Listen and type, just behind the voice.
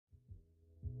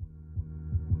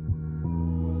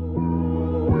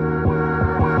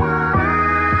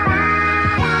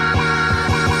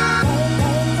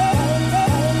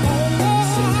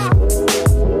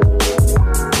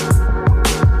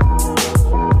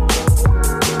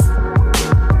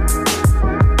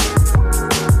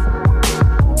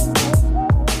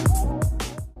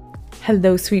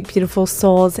Hello, sweet, beautiful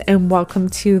souls, and welcome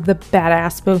to the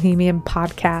Badass Bohemian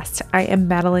podcast. I am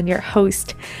Madeline, your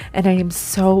host, and I am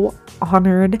so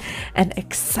honored and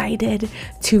excited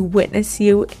to witness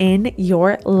you in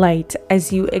your light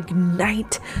as you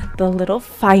ignite the little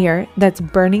fire that's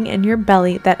burning in your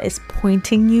belly that is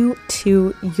pointing you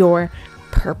to your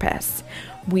purpose.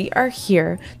 We are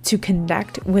here to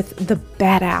connect with the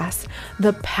badass,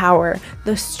 the power,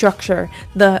 the structure,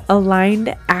 the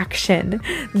aligned action,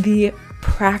 the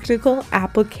practical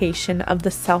application of the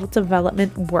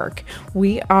self-development work.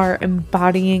 We are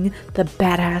embodying the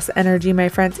badass energy, my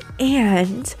friends,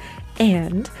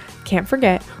 and can't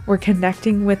forget, we're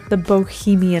connecting with the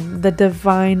bohemian, the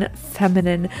divine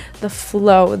feminine, the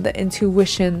flow, the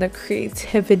intuition, the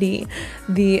creativity,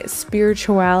 the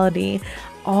spirituality,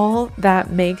 all that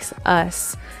makes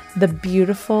us the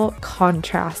beautiful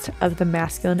contrast of the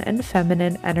masculine and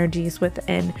feminine energies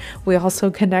within. We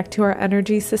also connect to our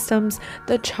energy systems,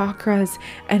 the chakras,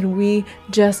 and we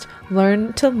just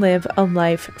learn to live a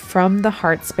life from the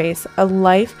heart space, a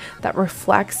life that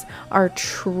reflects our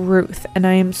truth. And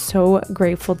I am so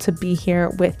grateful to be here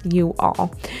with you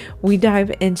all. We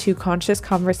dive into conscious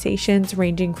conversations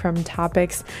ranging from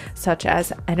topics such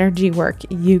as energy work,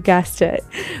 you guessed it.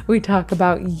 We talk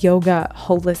about yoga,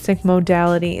 holistic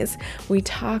modalities. We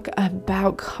talk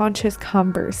about conscious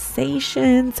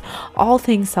conversations, all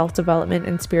things self-development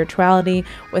and spirituality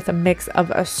with a mix of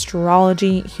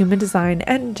astrology, human design,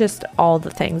 and just all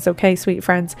the things. Okay, sweet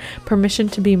friends, permission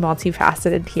to be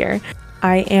multifaceted here.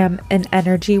 I am an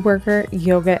energy worker,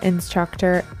 yoga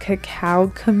instructor, cacao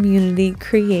community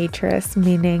creatress,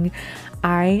 meaning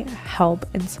I help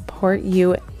and support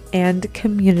you and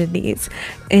communities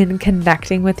in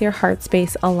connecting with your heart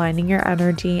space, aligning your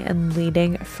energy, and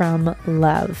leading from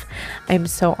love. I'm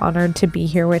so honored to be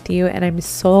here with you, and I'm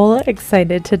so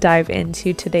excited to dive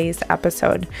into today's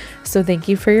episode. So thank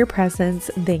you for your presence,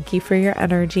 thank you for your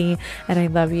energy, and I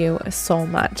love you so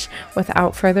much.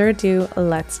 Without further ado,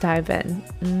 let's dive in.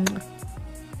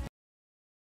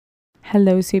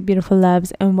 Hello, sweet, beautiful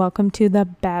loves, and welcome to the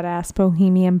Badass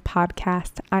Bohemian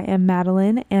podcast. I am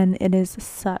Madeline, and it is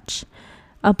such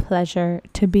a pleasure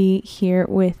to be here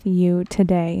with you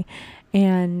today.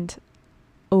 And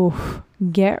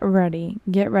get ready,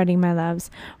 my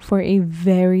loves, for a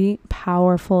very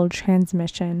powerful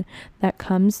transmission that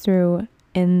comes through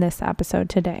in this episode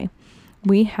today.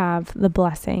 We have the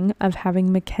blessing of having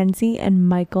Makenzie and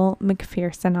Michael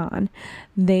McPherson on.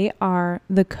 They are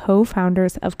the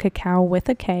co-founders of Cacao with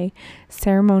a K,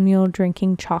 ceremonial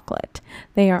drinking chocolate.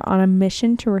 They are on a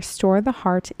mission to restore the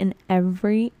heart in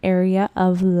every area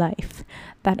of life.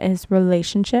 That is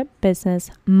relationship, business,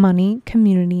 money,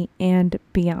 community, and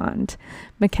beyond.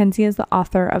 Makenzie is the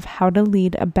author of How to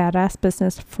Lead a Badass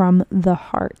Business from the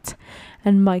Heart.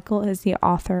 And Michael is the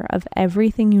author of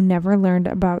Everything You Never Learned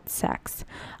About Sex,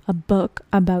 a book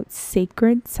about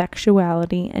sacred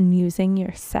sexuality and using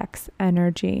your sex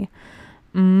energy.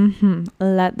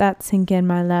 Let that sink in,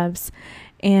 my loves.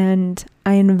 And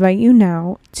I invite you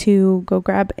now to go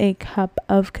grab a cup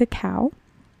of cacao.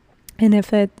 And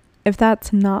if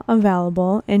that's not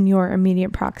available in your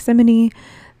immediate proximity,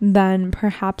 then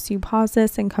perhaps you pause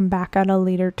this and come back at a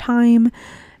later time.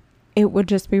 It would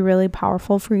just be really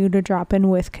powerful for you to drop in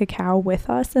with cacao with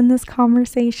us in this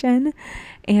conversation.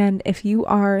 And if you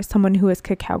are someone who is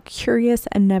cacao curious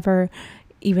and never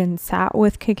even sat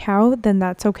with cacao, then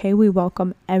that's okay. We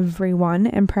welcome everyone,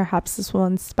 and perhaps this will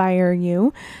inspire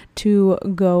you to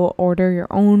go order your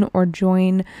own or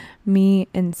join me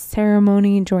in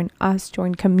ceremony, join us,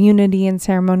 join community in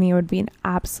ceremony. It would be an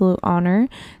absolute honor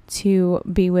to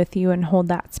be with you and hold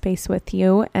that space with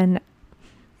you. And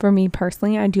for me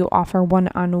personally, I do offer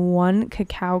one-on-one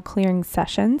cacao clearing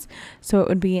sessions, so it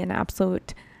would be an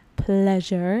absolute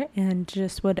pleasure and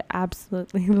just would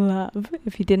absolutely love,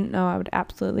 if you didn't know, I would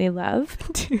absolutely love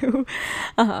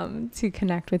to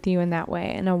connect with you in that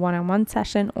way in a one-on-one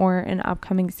session or an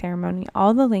upcoming ceremony.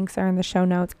 All the links are in the show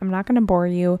notes. I'm not going to bore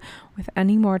you with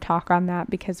any more talk on that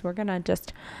because we're going to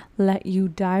just let you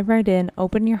dive right in,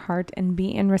 open your heart, and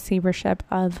be in receivership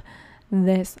of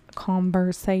this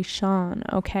conversation.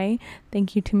 Okay,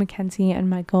 thank you to Makenzie and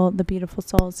Michael, the beautiful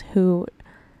souls who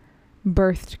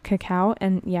birthed cacao.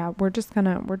 And yeah, we're just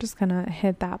gonna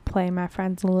hit that play, my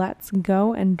friends. Let's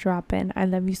go and drop in. I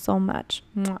love you so much.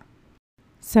 Mwah.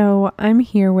 So I'm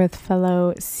here with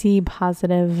fellow C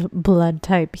positive blood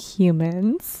type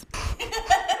humans.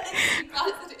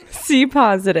 C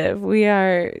positive. We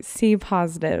are C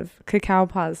positive, cacao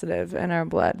positive in our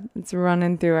blood. It's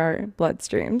running through our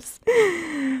bloodstreams.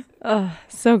 Oh,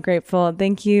 so grateful.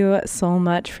 Thank you so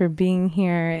much for being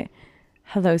here.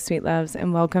 Hello, sweet loves,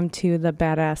 and welcome to the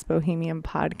Badass Bohemian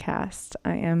podcast.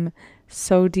 I am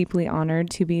so deeply honored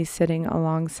to be sitting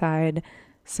alongside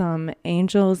some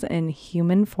angels in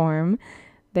human form.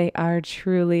 They are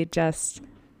truly just,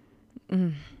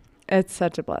 it's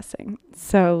such a blessing.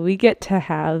 So we get to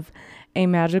have a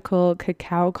magical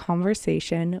cacao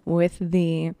conversation with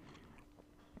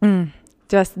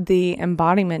just the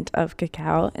embodiment of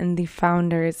cacao and the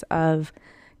founders of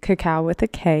Cacao with a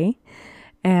K.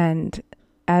 And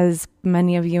as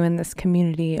many of you in this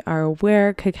community are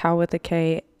aware, Cacao with a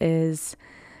K is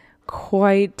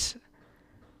quite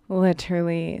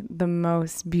literally the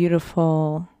most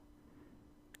beautiful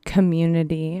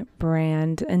community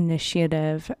brand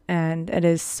initiative. And it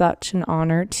is such an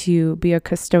honor to be a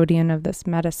custodian of this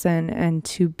medicine and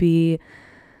to be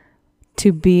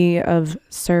of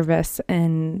service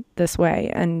in this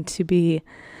way and to be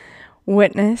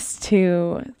witness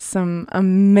to some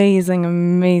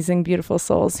amazing, beautiful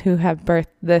souls who have birthed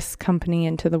this company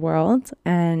into the world.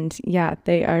 And yeah,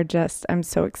 they are just, I'm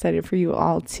so excited for you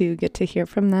all to get to hear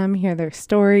from them, hear their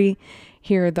story,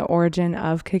 hear the origin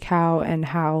of Cacao and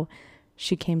how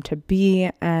she came to be.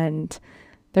 And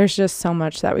there's just so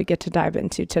much that we get to dive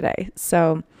into today.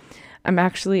 So I'm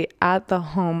actually at the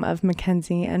home of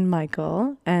Makenzie and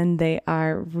Michael, and they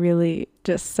are really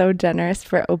just so generous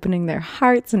for opening their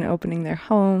hearts and opening their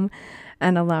home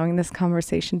and allowing this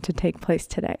conversation to take place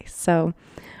today. So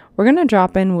we're going to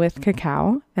drop in with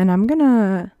Cacao, and I'm going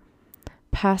to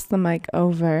pass the mic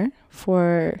over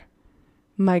for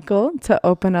Michael to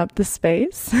open up the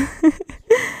space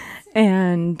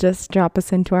and just drop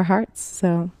us into our hearts.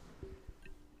 So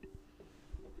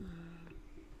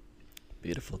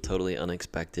beautiful, totally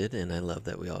unexpected, and I love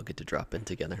that we all get to drop in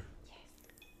together. Yes.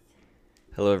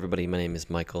 Hello, everybody. My name is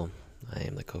Michael. I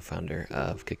am the co-founder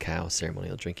of Cacao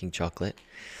Ceremonial Drinking Chocolate.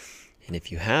 And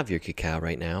if you have your cacao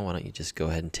right now, why don't you just go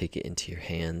ahead and take it into your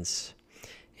hands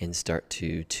and start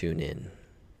to tune in.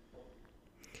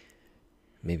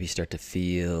 Maybe start to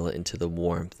feel into the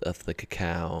warmth of the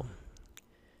cacao.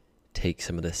 Take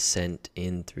some of the scent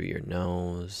in through your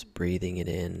nose, breathing it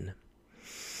in.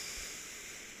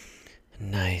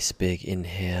 Nice big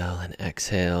inhale and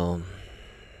exhale,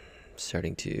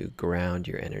 starting to ground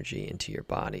your energy into your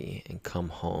body and come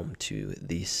home to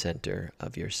the center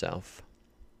of yourself.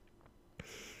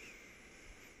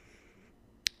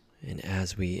 And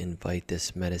as we invite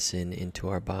this medicine into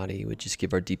our body, we just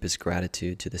give our deepest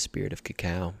gratitude to the spirit of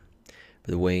Cacao for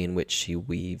the way in which she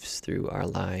weaves through our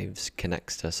lives,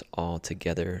 connects us all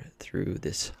together through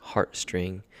this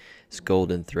heartstring, this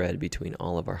golden thread between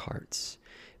all of our hearts,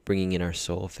 bringing in our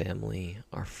soul family,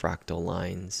 our fractal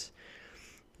lines,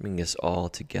 bringing us all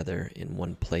together in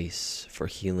one place for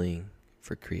healing,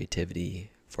 for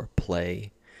creativity, for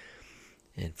play,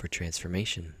 and for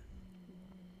transformation.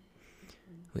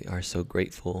 We are so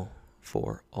grateful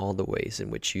for all the ways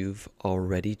in which you've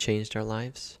already changed our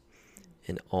lives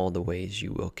and all the ways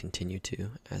you will continue to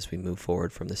as we move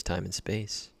forward from this time and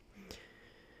space.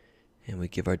 And we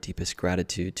give our deepest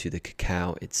gratitude to the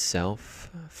cacao itself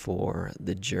for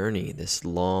the journey, this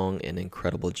long and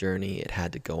incredible journey it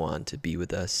had to go on to be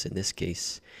with us, in this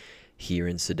case, here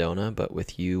in Sedona, but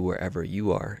with you wherever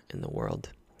you are in the world.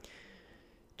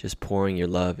 Just pouring your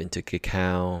love into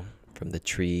cacao, from the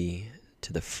tree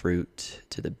to the fruit,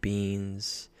 to the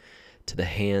beans, to the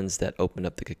hands that opened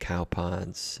up the cacao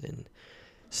pods and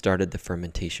started the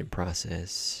fermentation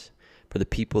process, for the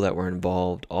people that were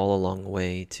involved all along the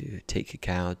way to take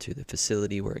cacao to the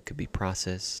facility where it could be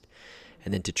processed,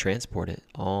 and then to transport it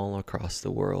all across the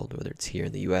world, whether it's here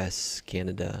in the US,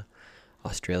 Canada,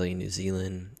 Australia, New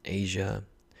Zealand, Asia,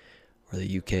 or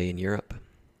the UK and Europe.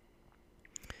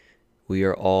 We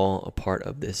are all a part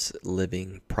of this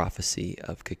living prophecy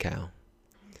of cacao,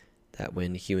 that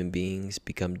when human beings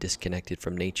become disconnected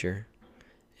from nature,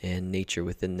 and nature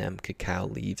within them, cacao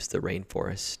leaves the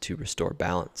rainforest to restore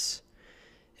balance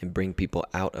and bring people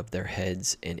out of their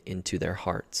heads and into their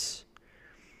hearts.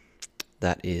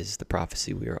 That is the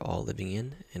prophecy we are all living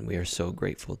in, and we are so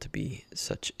grateful to be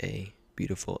such a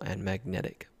beautiful and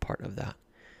magnetic part of that.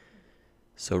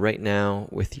 So right now,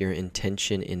 with your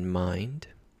intention in mind,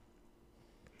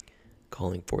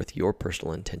 calling forth your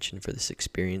personal intention for this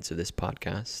experience of this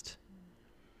podcast,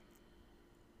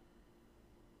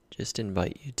 just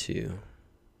invite you to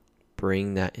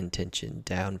bring that intention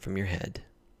down from your head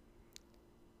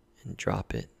and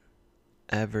drop it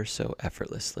ever so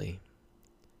effortlessly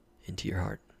into your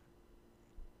heart.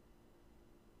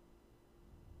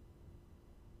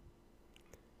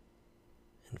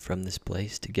 And from this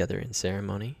place, together in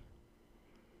ceremony,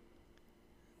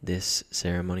 this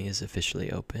ceremony is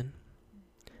officially open,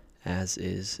 as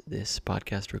is this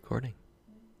podcast recording.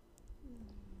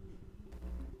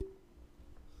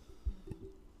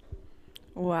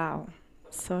 Wow.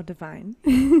 So divine.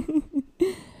 Cheers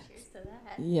to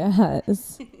that.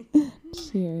 Yes.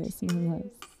 Cheers, my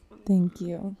loves. Thank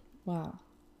you. Wow.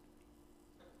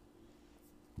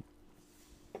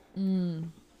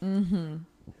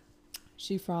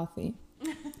 She frothy.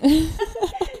 And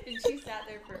she sat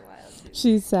there for a while too.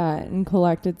 She sat and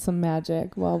collected some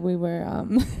magic while we were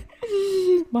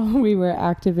while we were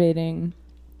activating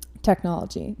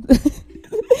technology.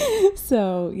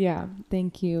 So yeah,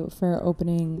 thank you for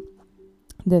opening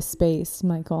this space,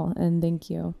 Michael, and thank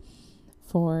you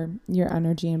for your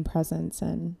energy and presence,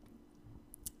 and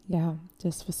yeah,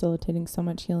 just facilitating so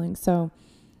much healing. So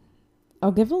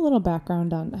I'll give a little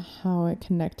background on how I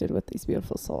connected with these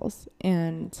beautiful souls,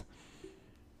 and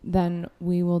then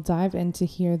we will dive in to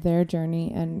hear their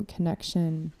journey and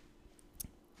connection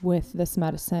with this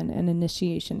medicine and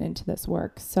initiation into this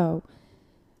work. So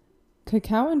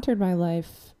Cacao entered my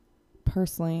life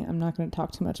personally. I'm not going to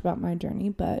talk too much about my journey,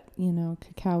 but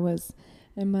Cacao was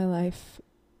in my life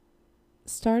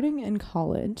starting in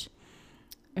college.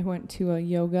 I went to a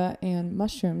yoga and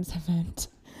mushrooms event,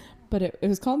 but it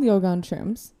was called Yoga on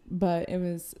Shrooms, but it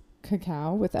was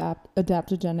cacao with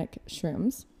adaptogenic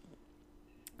shrooms.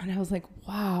 And I was like,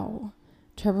 wow,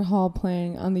 Trevor Hall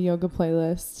playing on the yoga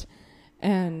playlist,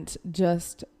 and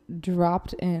just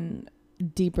dropped in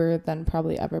deeper than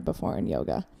probably ever before in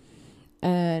yoga.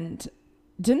 And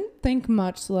didn't think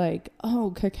much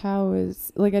cacao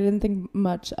is I didn't think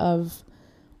much of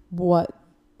what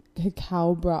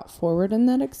cacao brought forward in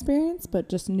that experience, but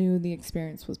just knew the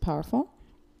experience was powerful.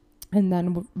 And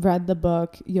then read the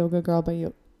book Yoga Girl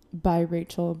by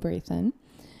Rachel Brathen,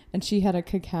 and she had a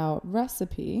cacao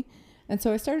recipe. And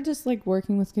so I started just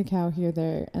working with cacao here,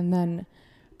 there, and then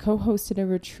co-hosted a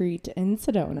retreat in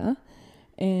Sedona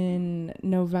in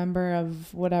November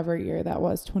of whatever year that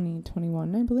was,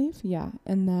 2021, I believe. Yeah.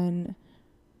 And then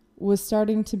was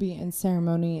starting to be in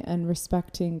ceremony and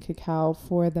respecting cacao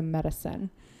for the medicine.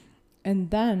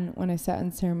 And then when I sat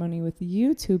in ceremony with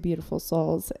you two beautiful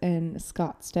souls in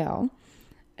Scottsdale,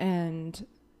 and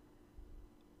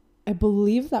I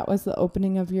believe that was the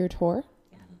opening of your tour.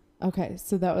 Yeah. Okay,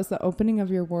 so that was the opening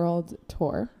of your world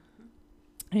tour.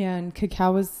 And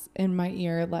cacao was in my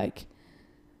ear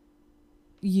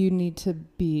you need to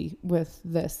be with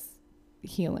this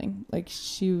healing.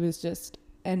 She was just,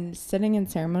 and sitting in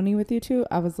ceremony with you two,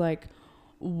 I was like,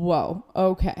 whoa,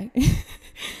 okay.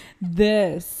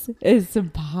 This is a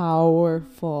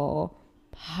powerful,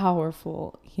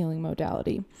 powerful healing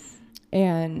modality.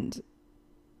 And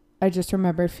I just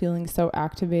remember feeling so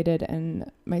activated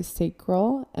in my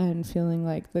sacral and feeling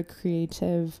like the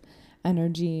creative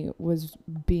energy was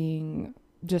being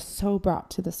just so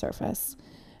brought to the surface.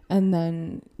 And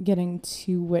then getting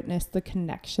to witness the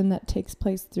connection that takes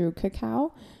place through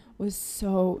cacao was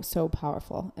so, so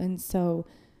powerful. And so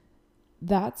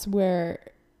that's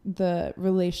where the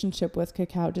relationship with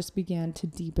cacao just began to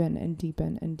deepen and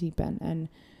deepen and deepen, and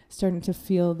starting to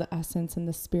feel the essence and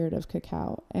the spirit of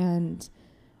cacao. And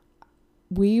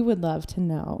we would love to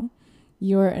know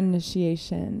your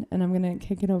initiation, and I'm going to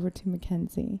kick it over to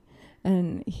Makenzie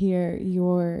and hear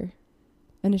your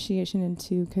initiation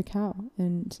into cacao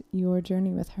and your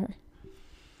journey with her.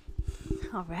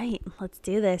 All right, let's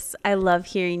do this. I love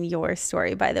hearing your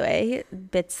story, by the way,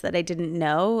 bits that I didn't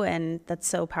know, and that's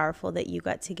so powerful that you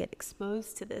got to get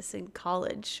exposed to this in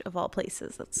college, of all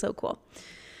places. That's so cool.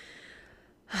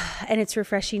 And it's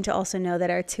refreshing to also know that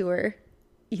our tour,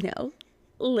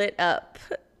 lit up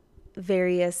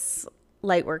various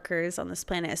light workers on this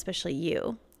planet, especially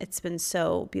you. It's been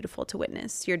so beautiful to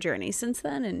witness your journey since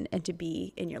then and to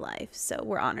be in your life. So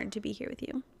we're honored to be here with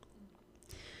you.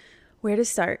 Where to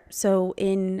start? So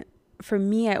for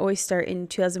me, I always start in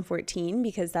 2014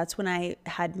 because that's when I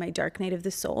had my dark night of the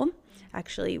soul,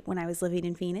 actually when I was living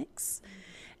in Phoenix.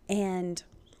 And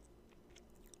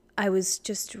I was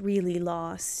just really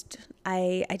lost.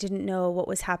 I didn't know what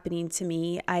was happening to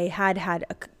me. I had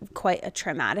quite a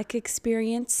traumatic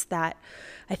experience that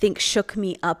I think shook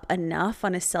me up enough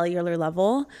on a cellular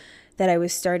level that I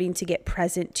was starting to get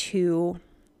present to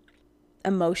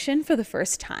emotion for the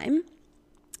first time.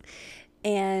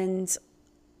 And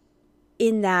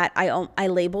in that, I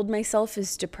labeled myself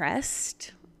as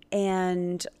depressed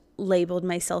and labeled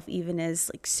myself even as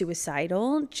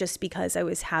suicidal, just because I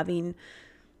was having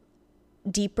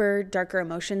deeper, darker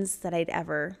emotions that I'd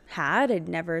ever had. I'd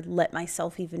never let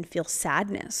myself even feel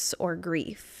sadness or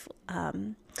grief,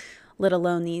 let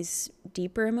alone these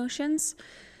deeper emotions.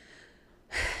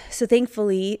 So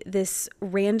thankfully, this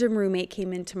random roommate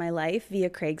came into my life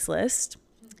via Craigslist,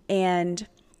 and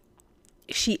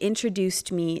she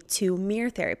introduced me to mirror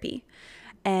therapy.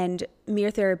 And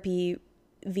mirror therapy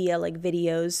via like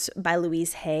videos by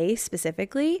Louise Hay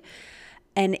specifically.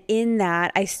 And in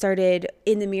that, I started,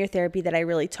 in the mirror therapy that I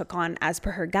really took on as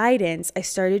per her guidance, I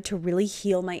started to really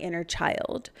heal my inner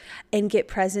child and get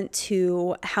present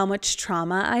to how much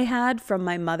trauma I had from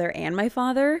my mother and my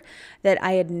father that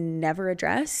I had never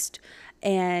addressed.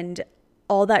 And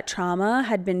all that trauma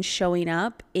had been showing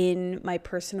up in my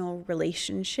personal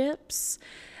relationships.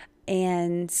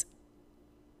 And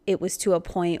it was to a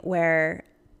point where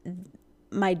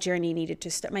my journey needed to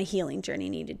start, my healing journey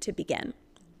needed to begin.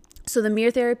 So the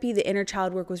mirror therapy, the inner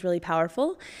child work was really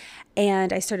powerful.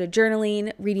 And I started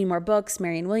journaling, reading more books,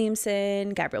 Marianne Williamson,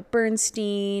 Gabrielle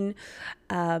Bernstein,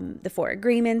 The Four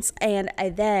Agreements. And I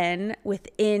then,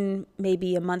 within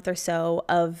maybe a month or so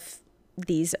of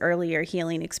these earlier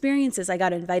healing experiences, I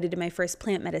got invited to my first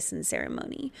plant medicine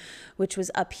ceremony, which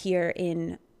was up here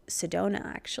in Sedona,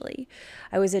 actually.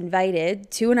 I was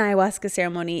invited to an ayahuasca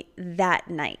ceremony that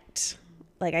night.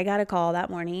 Like, I got a call that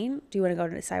morning. Do you want to go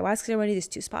to this ayahuasca ceremony? There's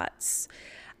 2 spots.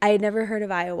 I had never heard of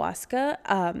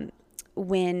ayahuasca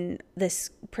when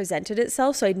this presented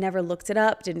itself, so I'd never looked it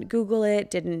up, didn't Google it,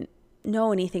 didn't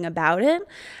know anything about it.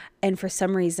 And for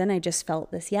some reason, I just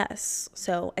felt this yes.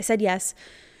 So I said yes,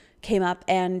 came up,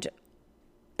 and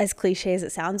as cliche as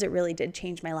it sounds, it really did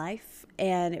change my life.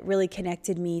 And it really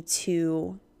connected me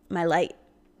to my light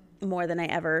more than I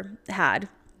ever had.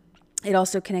 It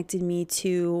also connected me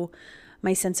to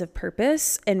my sense of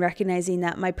purpose, and recognizing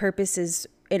that my purpose is,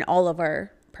 in all of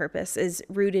our purpose, is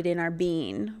rooted in our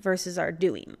being versus our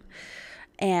doing.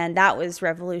 And that was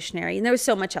revolutionary. And there was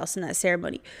so much else in that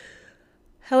ceremony.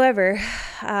 However,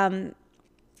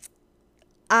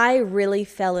 I really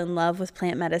fell in love with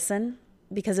plant medicine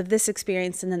because of this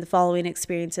experience. And then the following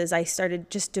experiences, I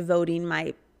started just devoting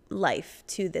my life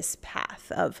to this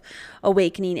path of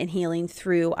awakening and healing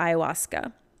through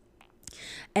ayahuasca.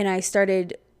 And I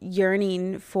started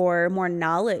yearning for more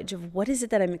knowledge of what is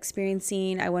it that I'm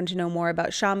experiencing. I wanted to know more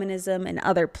about shamanism and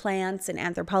other plants and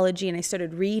anthropology. And I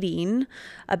started reading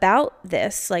about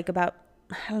this, like about,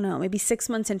 I don't know, maybe 6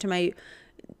 months into my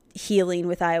healing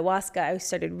with ayahuasca, I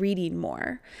started reading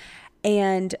more.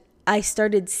 And I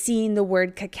started seeing the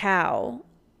word cacao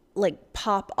like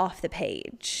pop off the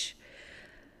page.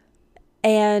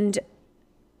 And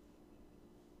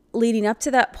leading up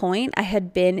to that point, I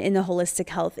had been in the holistic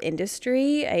health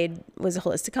industry. Was a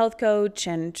holistic health coach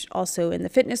and also in the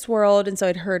fitness world. And so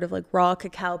I'd heard of like raw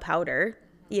cacao powder,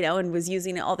 and was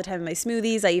using it all the time in my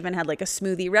smoothies. I even had like a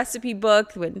smoothie recipe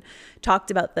book when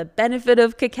talked about the benefit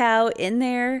of cacao in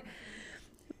there.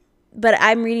 But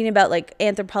I'm reading about like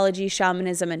anthropology,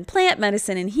 shamanism, and plant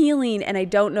medicine and healing. And I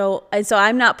don't know. And so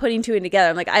I'm not putting 2 together.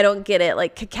 I'm like, I don't get it.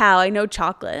 Like cacao, I know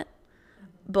chocolate,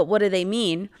 but what do they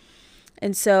mean?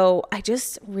 And so I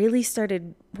just really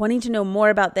started wanting to know more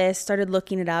about this, started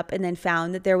looking it up, and then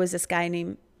found that there was this guy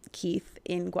named Keith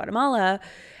in Guatemala.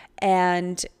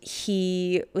 And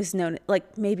he was known,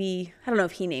 like maybe, I don't know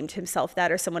if he named himself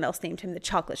that or someone else named him the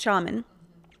chocolate shaman.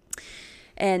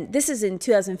 And this is in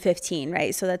 2015,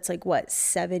 right? So that's like,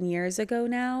 7 years ago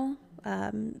now?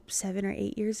 7 or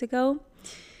 8 years ago.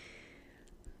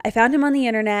 I found him on the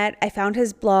internet. I found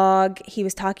his blog. He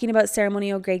was talking about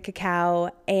ceremonial grade cacao,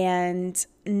 and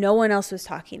no one else was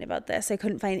talking about this. I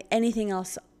couldn't find anything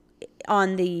else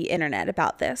on the internet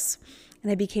about this.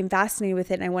 And I became fascinated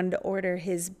with it, and I wanted to order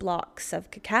his blocks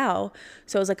of cacao.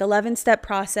 So it was like 11-step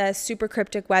process, super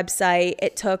cryptic website.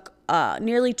 It took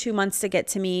nearly 2 months to get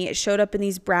to me. It showed up in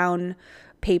these brown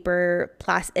paper,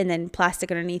 and then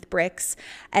plastic underneath bricks.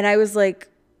 And I was like,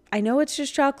 I know it's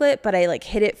just chocolate, but I like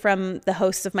hid it from the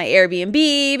hosts of my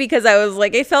Airbnb because I was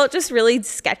like, it felt just really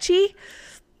sketchy.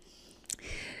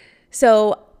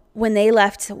 So when they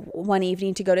left one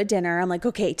evening to go to dinner, I'm like,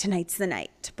 okay, tonight's the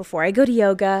night. Before I go to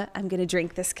yoga, I'm going to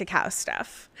drink this cacao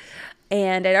stuff.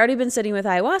 And I'd already been studying with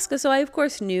ayahuasca, so I, of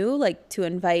course, knew like to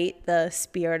invite the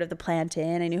spirit of the plant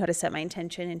in. I knew how to set my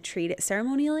intention and treat it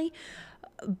ceremonially.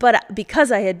 But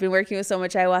because I had been working with so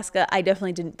much ayahuasca, I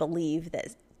definitely didn't believe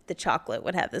that the chocolate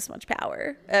would have this much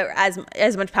power, or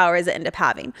as much power as it ended up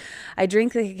having. I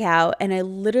drink the cacao, and I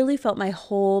literally felt my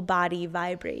whole body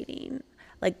vibrating.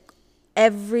 Like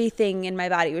everything in my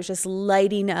body was just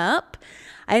lighting up.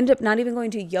 I ended up not even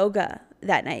going to yoga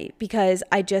that night because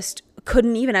I just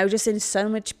couldn't even. I was just in so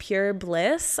much pure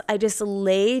bliss. I just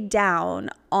laid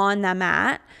down on the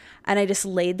mat, and I just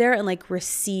laid there and like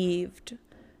received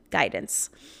guidance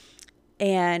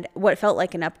and what felt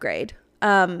like an upgrade.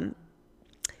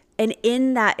 And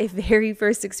in that very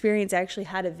first experience, I actually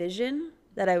had a vision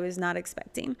that I was not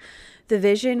expecting. The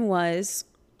vision was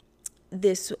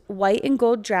this white and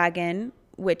gold dragon,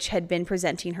 which had been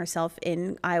presenting herself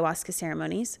in ayahuasca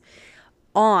ceremonies,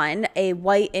 on a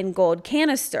white and gold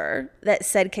canister that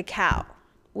said Cacao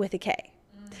with a K.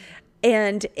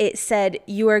 And it said,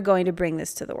 "You are going to bring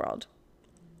this to the world."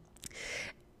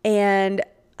 And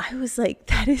I was like,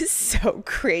 that is so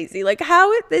crazy. Like,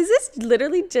 how is this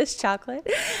literally just chocolate?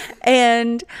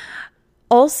 And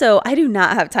also, I do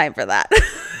not have time for that.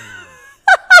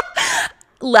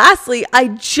 Lastly, I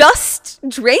just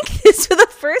drank this for the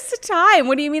first time.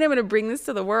 What do you mean I'm going to bring this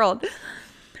to the world?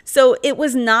 So it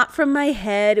was not from my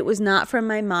head. It was not from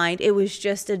my mind. It was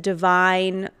just a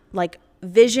divine, like,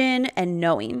 vision and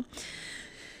knowing.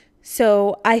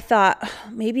 So I thought,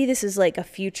 maybe this is like a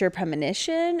future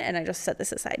premonition, and I just set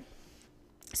this aside.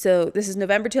 So this is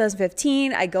November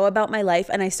 2015. I go about my life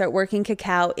and I start working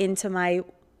cacao into my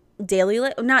daily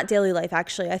life. Not daily life,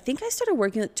 actually. I think I started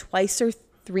working like twice or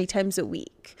 3 times a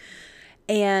week.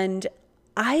 And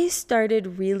I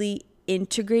started really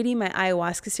integrating my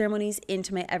ayahuasca ceremonies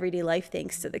into my everyday life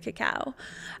thanks to the cacao.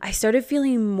 I started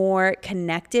feeling more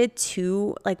connected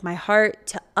to like my heart,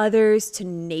 to others, to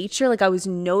nature. Like I was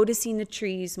noticing the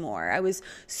trees more. I was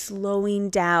slowing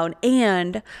down,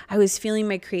 and I was feeling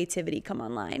my creativity come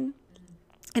online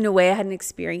in a way I hadn't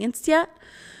experienced yet.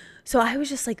 So I was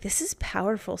just like, this is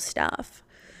powerful stuff.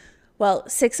 Well,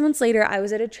 6 months later, I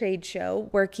was at a trade show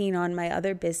working on my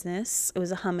other business. It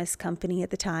was a hummus company at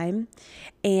the time.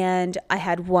 And I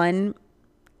had one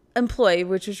employee,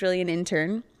 which was really an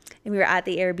intern. And we were at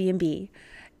the Airbnb.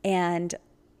 And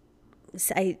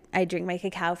I drink my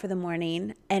cacao for the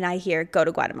morning. And I hear, "Go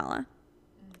to Guatemala.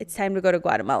 It's time to go to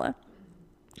Guatemala."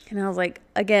 And I was like,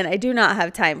 again, I do not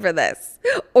have time for this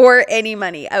or any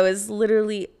money. I was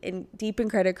literally deep in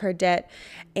credit card debt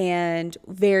and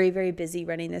very, very busy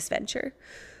running this venture.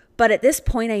 But at this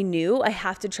point, I knew I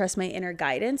have to trust my inner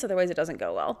guidance. Otherwise, it doesn't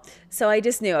go well. So I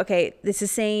just knew, okay, this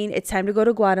is saying it's time to go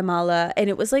to Guatemala. And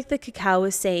it was like the cacao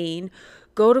was saying,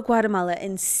 go to Guatemala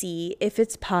and see if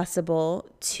it's possible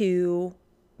to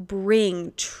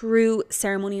bring true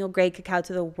ceremonial grade cacao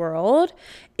to the world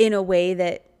in a way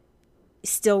that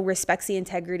still respects the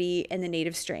integrity and the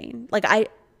native strain. Like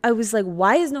I was like,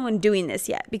 why is no one doing this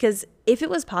yet? Because if it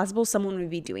was possible, someone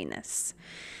would be doing this.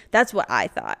 That's what I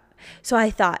thought. So I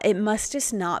thought it must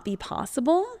just not be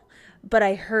possible. But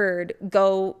I heard,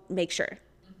 go make sure.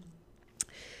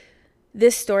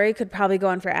 This story could probably go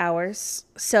on for hours.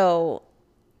 So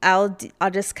I'll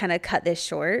just kind of cut this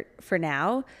short for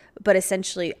now. But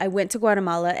essentially, I went to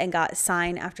Guatemala and got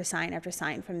sign after sign after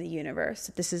sign from the universe.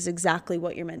 This is exactly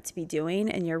what you're meant to be doing,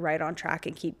 and you're right on track,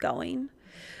 and keep going.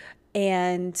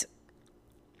 And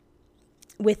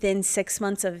within 6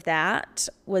 months of that,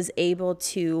 was able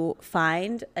to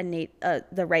find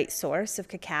the right source of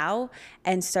cacao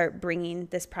and start bringing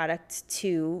this product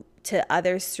to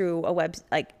others through a web,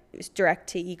 like direct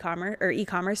to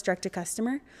e-commerce, direct to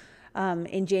customer,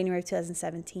 in January of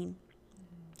 2017.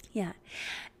 Yeah.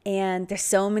 And there's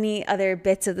so many other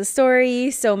bits of the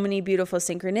story, so many beautiful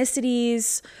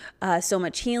synchronicities, so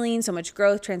much healing, so much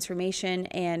growth, transformation,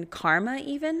 and karma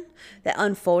even that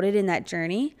unfolded in that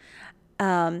journey.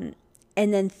 And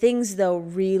then things though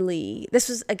really, this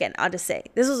was, again, I'll just say,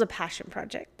 this was a passion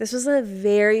project. This was a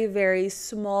very, very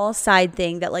small side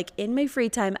thing that like in my free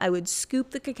time, I would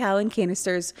scoop the cacao in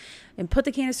canisters and put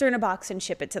the canister in a box and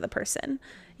ship it to the person.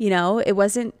 You know, it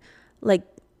wasn't like,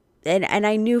 and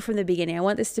I knew from the beginning, I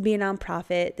want this to be a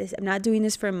nonprofit. I'm not doing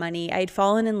this for money. I had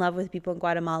fallen in love with people in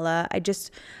Guatemala. I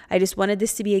just wanted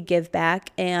this to be a give back,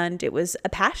 and it was a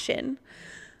passion.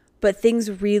 But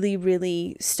things really,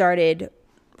 really started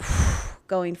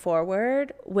going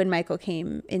forward when Michael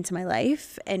came into my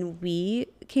life, and we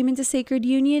came into Sacred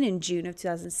Union in June of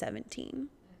 2017.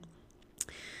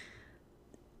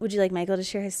 Would you like Michael to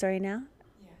share his story now?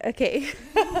 Yeah. Okay.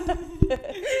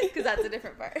 Because that's a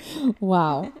different part.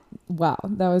 Wow.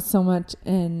 That was so much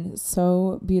and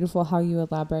so beautiful how you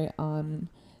elaborate on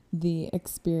the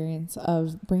experience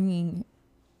of bringing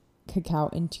cacao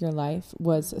into your life.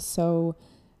 Was so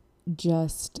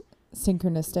just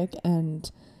synchronistic and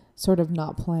sort of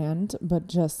not planned, but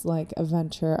just like a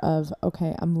venture of,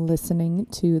 okay, I'm listening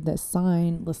to this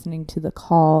sign, listening to the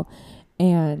call,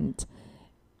 and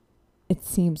it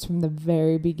seems from the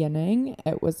very beginning,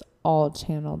 it was all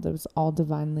channeled. It was all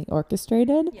divinely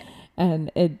orchestrated. Yeah.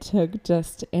 And it took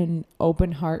just an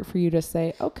open heart for you to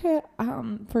say, okay,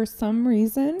 for some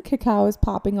reason, cacao is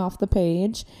popping off the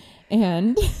page.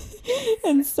 And,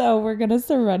 and so we're going to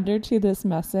surrender to this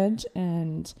message.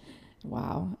 And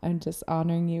wow, I'm just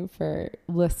honoring you for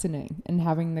listening and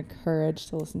having the courage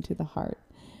to listen to the heart.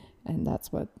 And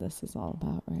that's what this is all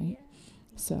about, right?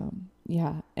 So,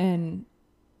 yeah. And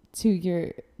to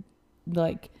your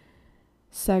like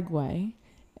segue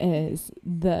is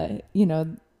the,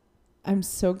 I'm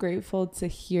so grateful to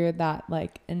hear that,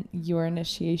 like, in your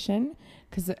initiation,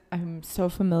 because I'm so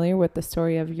familiar with the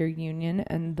story of your union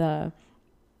and the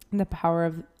power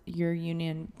of your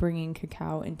union bringing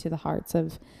cacao into the hearts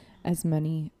of as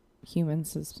many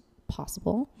humans as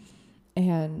possible.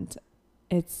 And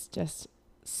it's just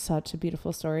such a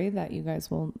beautiful story that you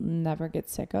guys will never get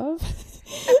sick of.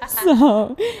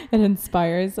 So it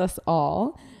inspires us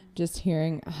all just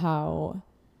hearing how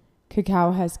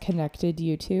cacao has connected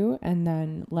you two and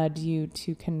then led you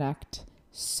to connect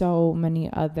so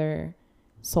many other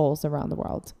souls around the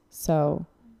world. So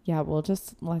yeah,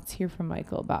 let's hear from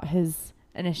Michael about his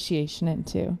initiation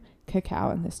into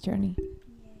cacao in this journey.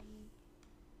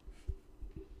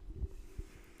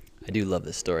 I do love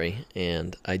this story,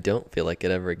 and I don't feel like it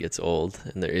ever gets old,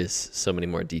 and there is so many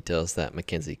more details that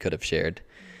Makenzie could have shared,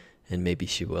 and maybe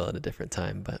she will at a different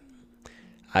time, but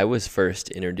I was first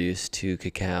introduced to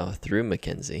cacao through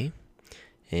Makenzie,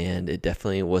 and it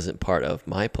definitely wasn't part of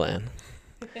my plan.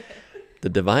 The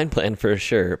divine plan for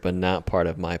sure, but not part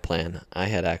of my plan. I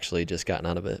had actually just gotten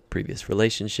out of a previous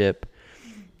relationship,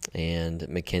 and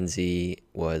Makenzie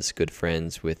was good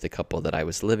friends with the couple that I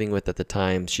was living with at the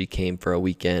time. She came for a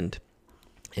weekend,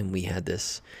 and we had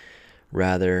this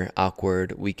rather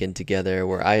awkward weekend together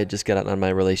where I had just got out of my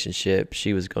relationship.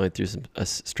 She was going through a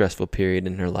stressful period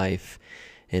in her life,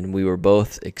 and we were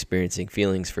both experiencing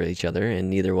feelings for each other,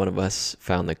 and neither one of us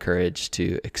found the courage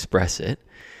to express it.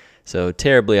 So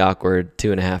terribly awkward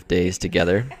 2.5 days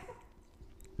together.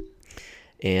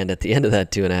 And at the end of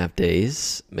that 2.5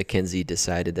 days, Makenzie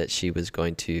decided that she was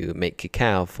going to make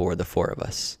cacao for the 4 of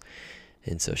us.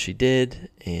 And so she did.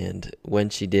 And when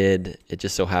she did, it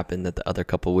just so happened that the other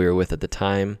couple we were with at the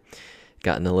time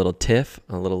got in a little tiff,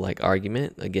 a little like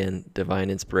argument. Again,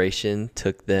 divine inspiration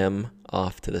took them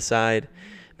off to the side.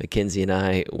 Makenzie and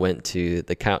I went to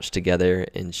the couch together,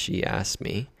 and she asked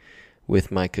me,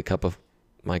 with my cup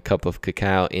of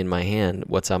cacao in my hand,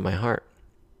 what's on my heart?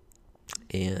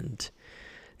 And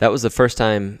that was the first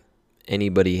time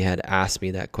anybody had asked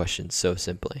me that question so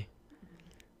simply.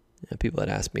 People had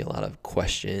asked me a lot of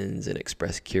questions and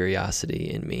expressed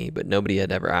curiosity in me, but nobody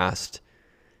had ever asked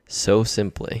so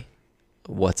simply,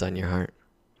 what's on your heart?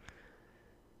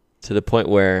 To the point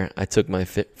where I took my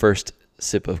first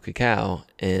sip of cacao,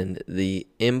 and the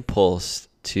impulse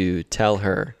to tell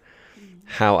her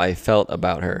how I felt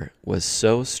about her was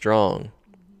so strong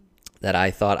that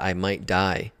I thought I might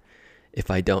die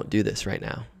if I don't do this right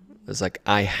now. It was like,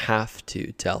 I have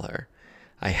to tell her.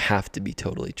 I have to be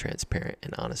totally transparent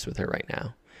and honest with her right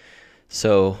now.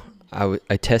 So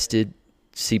I tested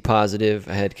C positive.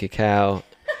 I had cacao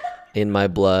in my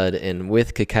blood, and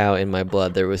with cacao in my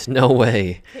blood, there was no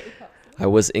way. I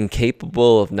was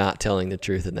incapable of not telling the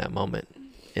truth in that moment.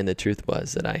 And the truth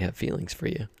was that I have feelings for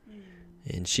you.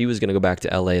 And she was going to go back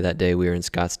to LA that day. We were in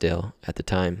Scottsdale at the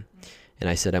time. And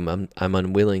I said, I'm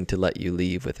unwilling to let you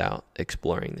leave without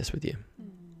exploring this with you,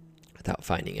 without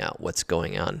finding out what's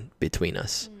going on between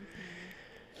us.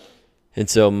 And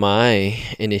so my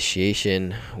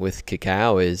initiation with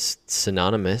cacao is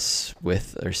synonymous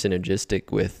with, or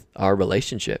synergistic with, our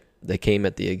relationship. They came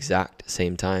at the exact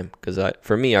same time, because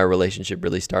for me, our relationship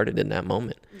really started in that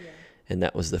moment. Yeah. And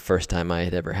that was the first time I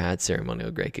had ever had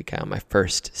ceremonial grade cacao, my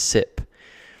first sip.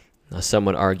 Now, some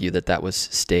would argue that that was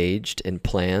staged and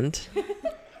planned.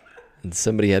 And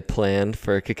somebody had planned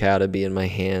for cacao to be in my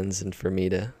hands and for me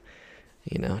to,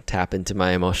 tap into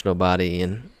my emotional body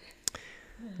and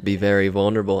be very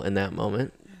vulnerable in that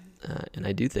moment. And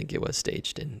I do think it was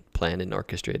staged and planned and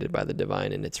orchestrated by the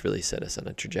divine, and it's really set us on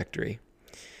a trajectory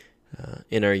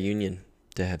in our union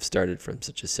to have started from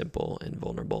such a simple and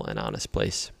vulnerable and honest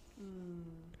place.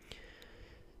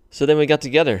 So then we got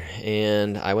together,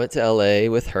 and I went to LA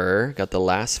with her, got the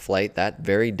last flight that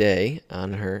very day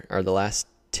on her, or the last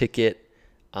ticket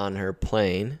on her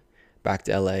plane back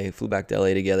to LA, flew back to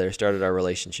LA together, started our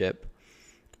relationship,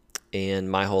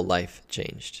 and my whole life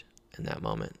changed in that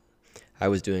moment. I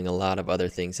was doing a lot of other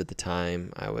things at the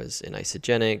time. I was in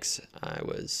Isogenics,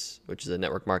 which is a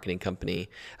network marketing company.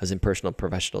 I was in personal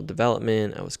professional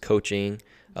development. I was coaching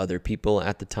other people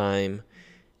at the time.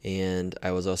 And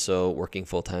I was also working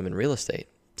full-time in real estate.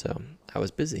 So I was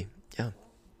busy. Yeah.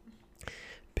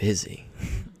 Busy.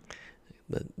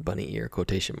 The bunny ear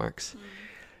quotation marks.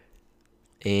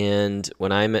 And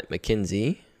when I met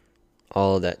Makenzie,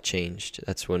 all of that changed.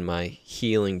 That's when my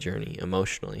healing journey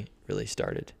emotionally really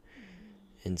started.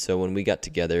 And so when we got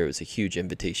together, it was a huge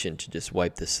invitation to just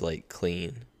wipe the slate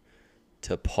clean,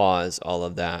 to pause all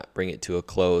of that, bring it to a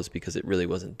close, because it really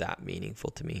wasn't that meaningful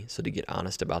to me. So to get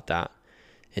honest about that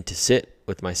and to sit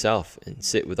with myself and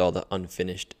sit with all the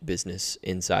unfinished business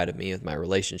inside of me, with my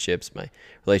relationships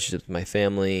with my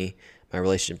family, my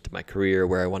relationship to my career,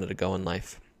 where I wanted to go in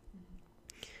life.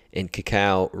 And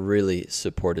Cacao really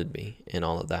supported me in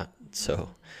all of that.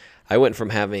 So I went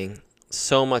from having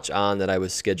so much on that I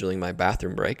was scheduling my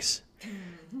bathroom breaks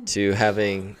to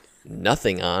having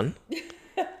nothing on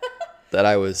that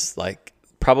I was like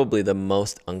probably the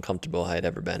most uncomfortable I had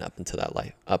ever been up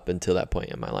until that point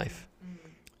in my life.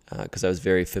 Because I was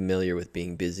very familiar with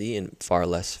being busy and far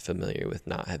less familiar with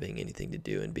not having anything to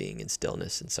do and being in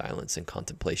stillness and silence and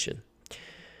contemplation.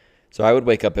 So I would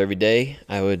wake up every day.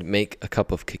 I would make a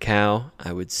cup of cacao.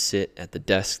 I would sit at the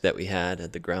desk that we had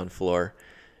at the ground floor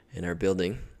in our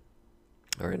building,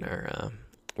 or in our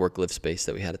work-live space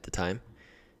that we had at the time.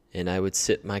 And I would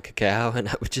sip my cacao and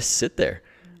I would just sit there,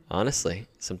 honestly.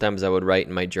 Sometimes I would write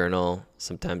in my journal.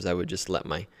 Sometimes I would just let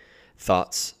my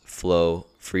thoughts flow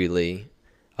freely.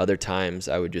 Other times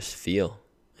I would just feel,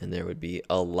 and there would be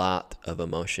a lot of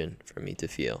emotion for me to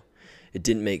feel. It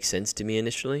didn't make sense to me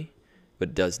initially, but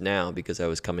it does now, because I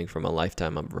was coming from a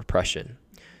lifetime of repression.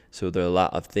 So there are a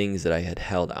lot of things that I had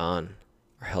held on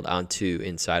to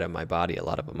inside of my body, a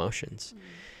lot of emotions.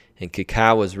 And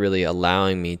cacao was really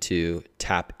allowing me to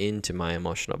tap into my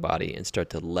emotional body and start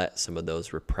to let some of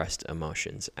those repressed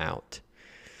emotions out.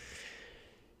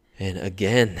 And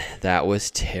again, that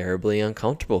was terribly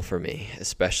uncomfortable for me,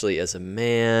 especially as a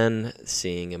man,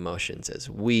 seeing emotions as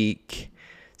weak,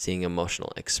 seeing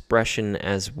emotional expression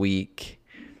as weak.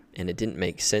 And it didn't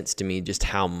make sense to me just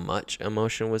how much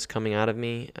emotion was coming out of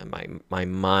me. And my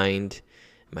mind,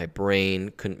 my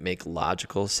brain couldn't make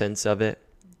logical sense of it.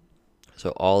 So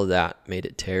all of that made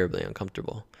it terribly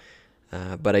uncomfortable.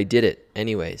 But I did it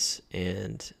anyways.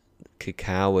 And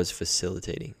cacao was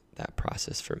facilitating that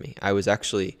process for me. I was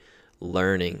actually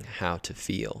learning how to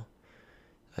feel.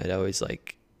 I'd always I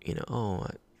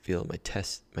feel my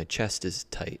chest is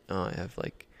tight. Oh, I have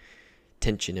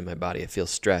tension in my body. I feel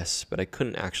stress, but I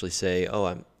couldn't actually say,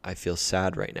 I feel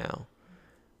sad right now,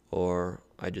 or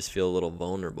I just feel a little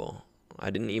vulnerable. I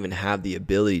didn't even have the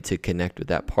ability to connect with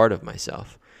that part of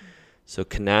myself. So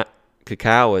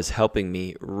cacao was helping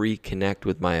me reconnect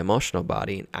with my emotional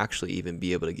body and actually even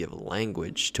be able to give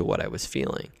language to what I was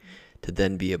feeling, to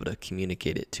then be able to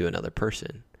communicate it to another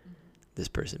person, this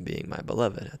person being my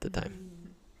beloved at the time.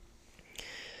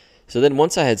 So then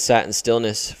once I had sat in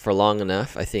stillness for long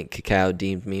enough, I think cacao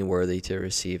deemed me worthy to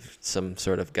receive some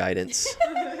sort of guidance.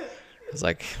 I was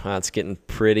like, wow, it's getting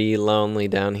pretty lonely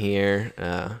down here.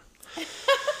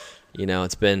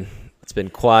 It's been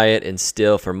quiet and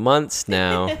still for months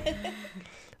now.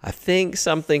 I think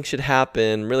something should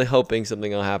happen. Really hoping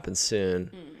something will happen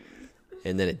soon.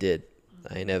 And then it did.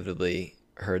 I inevitably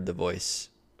heard the voice,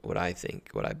 what I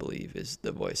believe is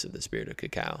the voice of the spirit of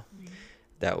cacao,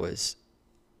 that was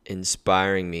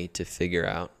inspiring me to figure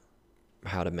out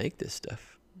how to make this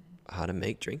stuff, how to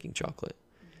make drinking chocolate.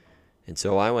 And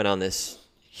so I went on this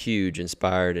huge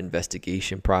inspired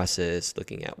investigation process,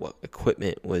 looking at what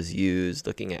equipment was used,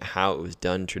 looking at how it was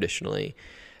done traditionally,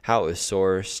 how it was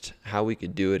sourced, how we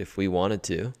could do it if we wanted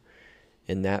to.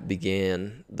 And that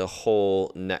began the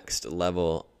whole next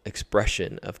level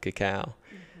expression of cacao,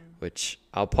 which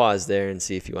I'll pause there and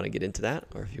see if you want to get into that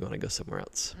or if you want to go somewhere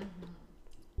else.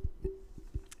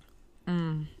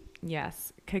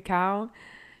 Yes, cacao,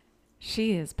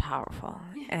 she is powerful,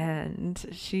 and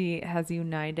she has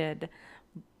united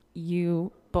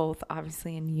you both,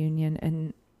 obviously, in union,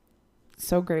 and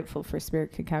so grateful for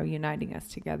Spirit Cacao uniting us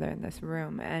together in this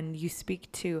room. And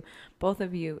both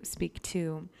of you speak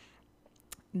to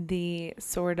the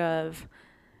sort of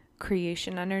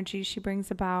creation energy she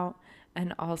brings about,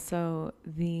 and also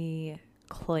the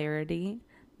clarity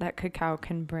that cacao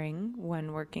can bring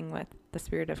when working with the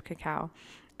spirit of cacao.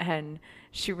 And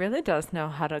she really does know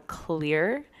how to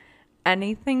clear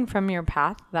anything from your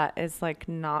path that is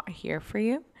not here for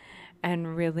you,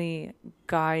 and really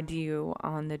guide you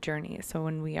on the journey. So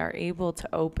when we are able to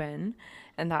open,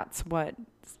 and that's what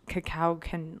cacao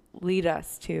can lead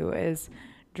us to, is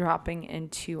dropping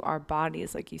into our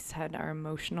bodies, like you said, our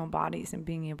emotional bodies, and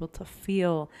being able to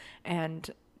feel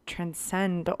and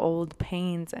transcend old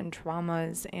pains and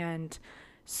traumas and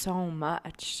so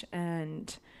much.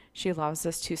 And she allows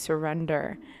us to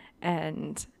surrender,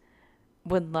 and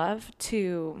we'll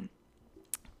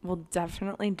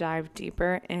definitely dive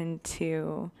deeper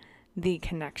into the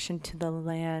connection to the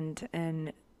land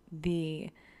and the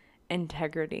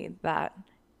integrity that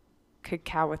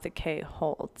Cacao with a K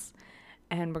holds.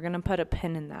 And we're going to put a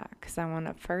pin in that, because I want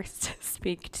to first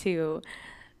speak to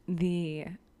the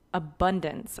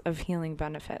abundance of healing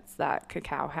benefits that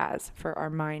cacao has for our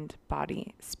mind,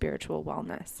 body, spiritual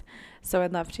wellness. So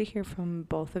I'd love to hear from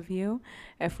both of you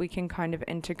if we can kind of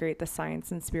integrate the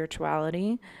science and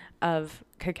spirituality of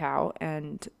cacao.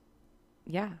 And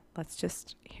yeah, let's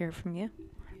just hear from you.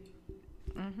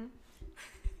 Mm-hmm.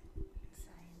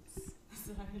 Science.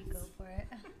 Go for it.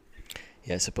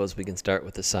 Yeah, I suppose we can start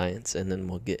with the science and then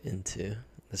we'll get into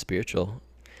the spiritual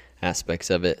aspects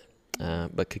of it.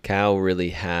 But cacao really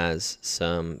has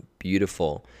some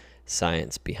beautiful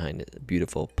science behind it,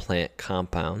 beautiful plant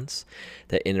compounds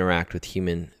that interact with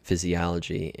human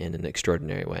physiology in an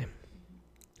extraordinary way.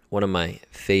 One of my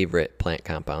favorite plant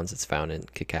compounds that's found in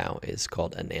cacao is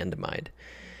called anandamide.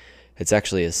 It's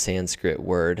actually a Sanskrit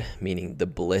word meaning the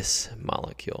bliss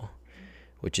molecule,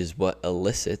 which is what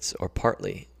elicits, or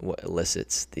partly what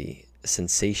elicits, the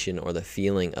sensation or the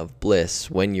feeling of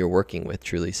bliss when you're working with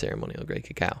truly ceremonial grade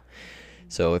cacao.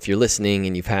 So if you're listening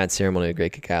and you've had ceremonial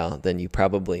grade cacao, then you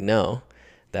probably know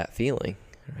that feeling,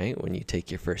 right? When you take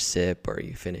your first sip or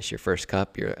you finish your first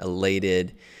cup, you're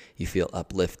elated, you feel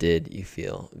uplifted, you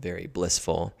feel very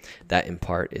blissful. That in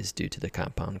part is due to the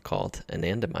compound called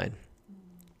anandamide.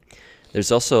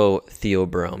 There's also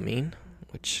theobromine,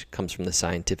 which comes from the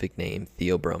scientific name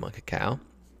Theobroma cacao.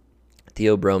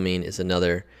 Theobromine is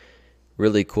another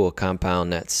really cool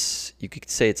compound that's, you could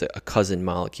say it's a cousin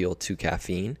molecule to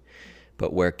caffeine,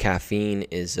 but where caffeine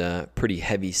is a pretty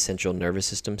heavy central nervous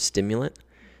system stimulant,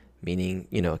 meaning,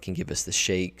 it can give us the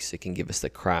shakes, it can give us the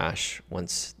crash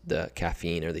once the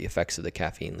caffeine or the effects of the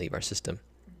caffeine leave our system.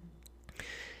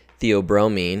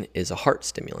 Theobromine is a heart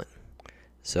stimulant.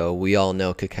 So we all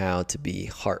know cacao to be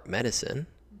heart medicine,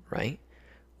 right?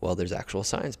 Well, there's actual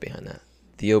science behind that.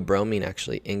 Theobromine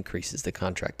actually increases the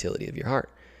contractility of your heart.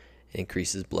 It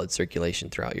increases blood circulation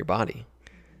throughout your body.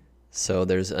 So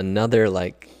there's another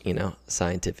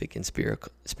scientific and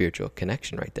spiritual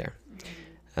connection right there.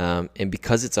 And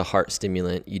because it's a heart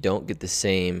stimulant, you don't get the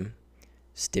same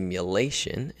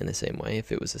stimulation in the same way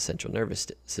if it was a central nervous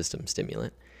system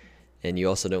stimulant. And you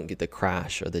also don't get the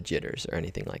crash or the jitters or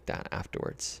anything like that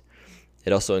afterwards.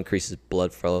 It also increases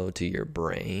blood flow to your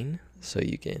brain, so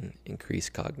you can increase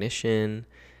cognition,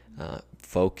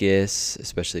 focus,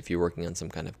 especially if you're working on some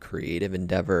kind of creative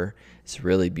endeavor. It's a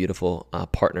really beautiful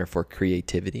partner for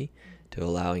creativity, to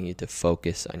allowing you to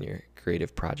focus on your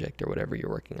creative project or whatever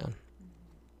you're working on.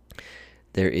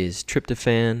 There is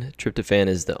tryptophan. Tryptophan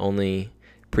is the only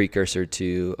precursor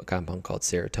to a compound called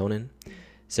serotonin.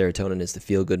 Serotonin is the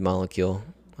feel-good molecule.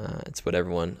 It's what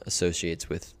everyone associates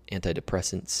with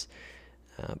antidepressants.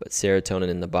 But serotonin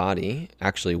in the body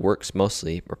actually works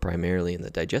mostly or primarily in the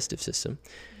digestive system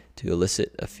to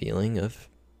elicit a feeling of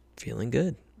feeling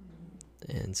good.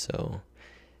 And so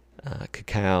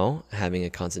cacao having a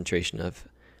concentration of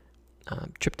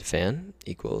tryptophan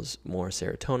equals more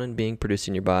serotonin being produced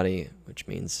in your body, which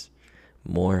means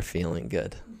more feeling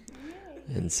good.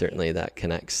 And certainly that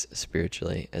connects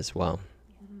spiritually as well.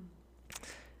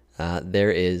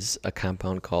 There is a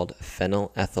compound called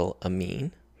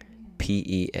phenylethylamine,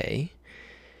 PEA.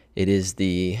 It is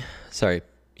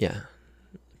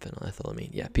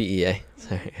phenylethylamine. PEA.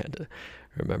 Sorry, I had to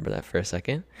remember that for a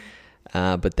second.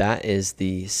 But that is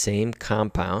the same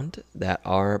compound that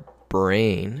our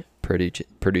brain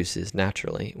produces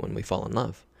naturally when we fall in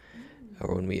love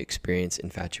or when we experience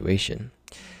infatuation.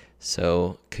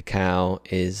 So cacao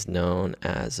is known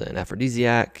as an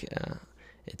aphrodisiac.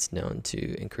 It's known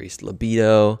to increase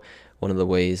libido. One of the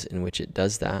ways in which it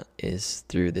does that is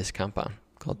through this compound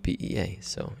called PEA.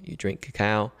 So you drink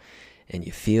cacao and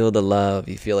you feel the love.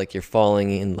 You feel like you're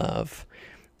falling in love.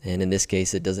 And in this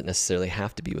case, it doesn't necessarily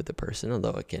have to be with the person,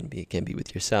 although it can be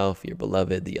with yourself, your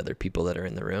beloved, the other people that are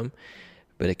in the room.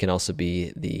 But it can also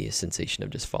be the sensation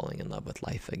of just falling in love with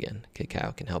life again.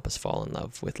 Cacao can help us fall in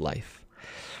love with life.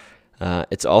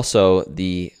 It's also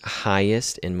the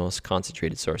highest and most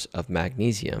concentrated source of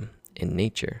magnesium in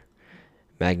nature.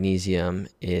 Magnesium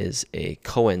is a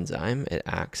coenzyme. It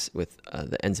acts with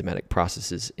the enzymatic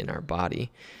processes in our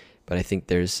body. But I think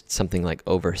there's something like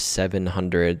over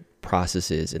 700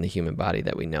 processes in the human body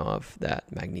that we know of that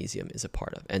magnesium is a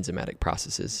part of, enzymatic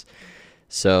processes.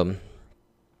 So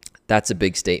that's a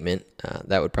big statement.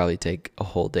 That would probably take a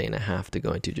whole day and a half to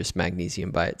go into just magnesium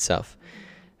by itself.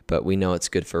 But we know it's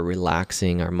good for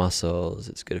relaxing our muscles.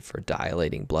 It's good for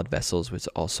dilating blood vessels, which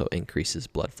also increases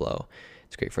blood flow.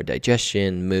 It's great for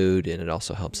digestion, mood, and it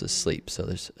also helps us sleep. So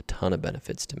there's a ton of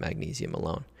benefits to magnesium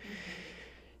alone.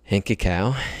 And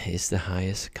cacao is the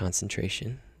highest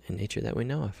concentration in nature that we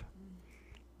know of.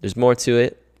 There's more to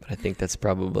it, but I think that's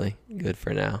probably good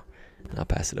for now. And I'll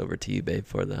pass it over to you, babe,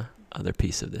 for the other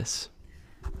piece of this.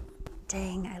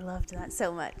 Dang, I loved that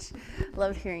so much.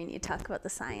 Loved hearing you talk about the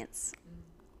science.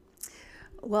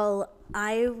 Well,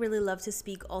 I really love to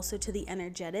speak also to the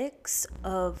energetics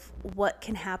of what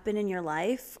can happen in your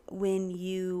life when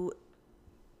you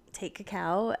take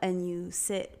cacao and you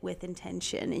sit with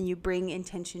intention and you bring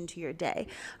intention to your day.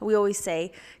 We always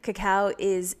say cacao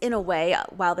is, in a way,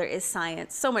 while there is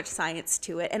science, so much science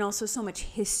to it, and also so much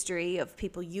history of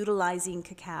people utilizing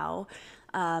cacao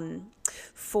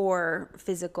for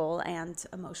physical and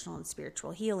emotional and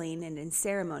spiritual healing and in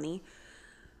ceremony.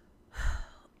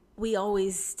 We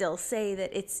always still say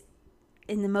that it's,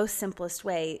 in the most simplest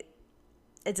way,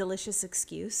 a delicious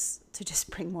excuse to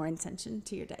just bring more intention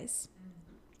to your days.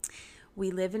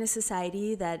 We live in a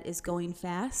society that is going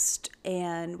fast,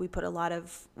 and we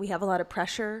have a lot of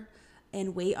pressure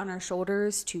and weight on our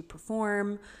shoulders to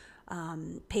perform,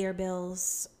 pay our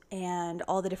bills, and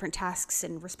all the different tasks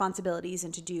and responsibilities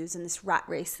and to-dos in this rat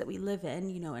race that we live in,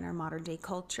 in our modern day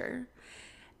culture.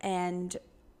 And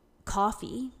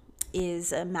coffee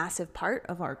is a massive part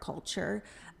of our culture,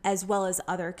 as well as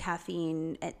other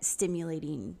caffeine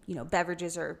stimulating,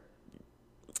 beverages or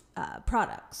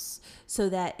products, so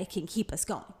that it can keep us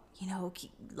going,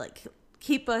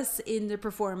 keep us in the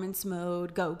performance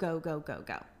mode, go, go, go, go,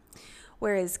 go.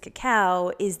 Whereas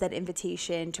cacao is that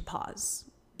invitation to pause.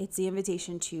 It's the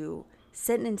invitation to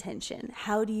set an intention.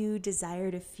 How do you desire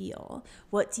to feel?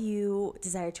 What do you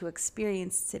desire to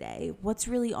experience today? What's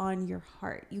really on your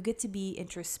heart? You get to be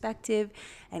introspective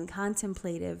and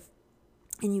contemplative,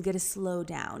 and you get to slow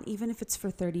down, even if it's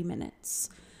for 30 minutes.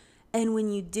 And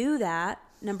when you do that,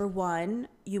 number one,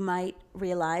 you might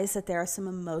realize that there are some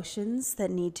emotions that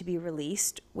need to be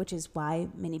released, which is why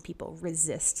many people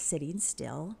resist sitting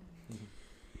still.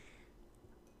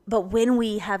 But when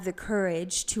we have the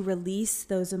courage to release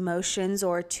those emotions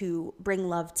or to bring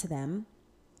love to them,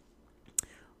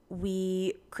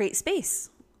 we create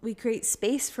space. We create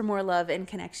space for more love and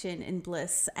connection and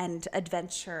bliss and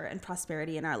adventure and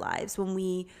prosperity in our lives when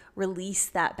we release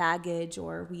that baggage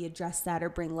or we address that or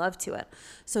bring love to it.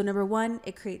 So number one,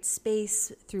 it creates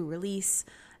space through release.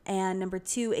 And number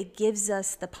two, it gives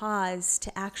us the pause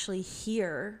to actually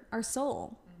hear our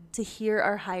soul, to hear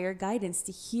our higher guidance,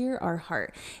 to hear our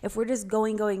heart. If we're just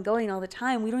going all the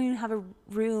time, we don't even have a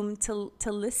room to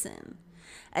listen.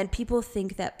 And people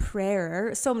think that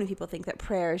so many people think that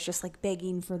prayer is just like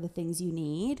begging for the things you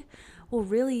need. Well,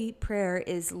 really, prayer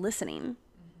is listening.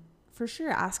 For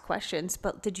sure, ask questions,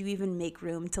 but did you even make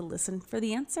room to listen for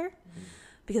the answer?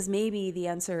 Because maybe the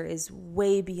answer is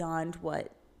way beyond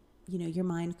what, your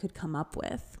mind could come up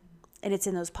with. And it's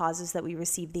in those pauses that we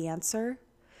receive the answer.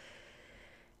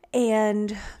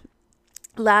 And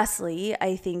lastly,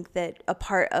 I think that a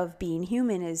part of being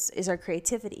human is our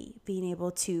creativity, being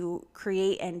able to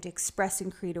create and express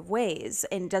in creative ways.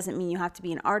 And it doesn't mean you have to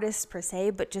be an artist per se,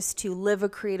 but just to live a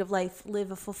creative life,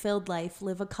 live a fulfilled life,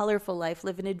 live a colorful life,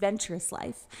 live an adventurous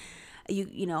life.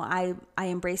 I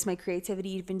embrace my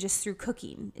creativity even just through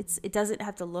cooking. It doesn't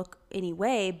have to look any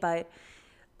way, but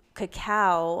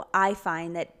cacao, I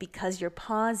find that because you're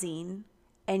pausing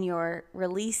and you're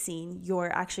releasing, you're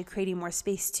actually creating more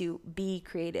space to be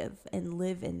creative and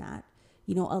live in that,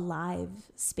 alive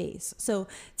space. So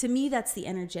to me, that's the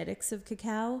energetics of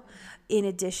cacao in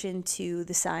addition to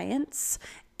the science.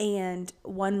 And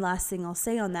one last thing I'll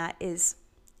say on that is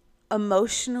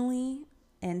emotionally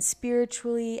and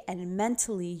spiritually and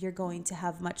mentally, you're going to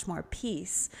have much more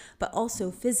peace, but also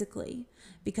physically,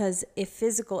 because if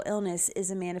physical illness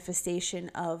is a manifestation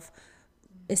of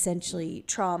essentially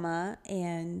trauma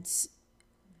and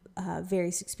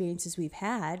various experiences we've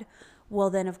had, well,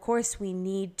 then of course we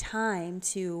need time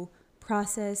to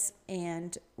process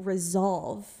and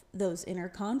resolve those inner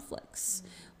conflicts,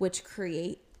 which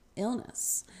create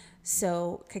illness.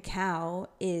 So cacao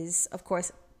is, of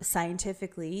course,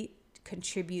 scientifically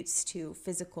contributes to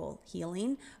physical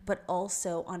healing, but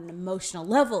also on an emotional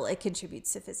level, it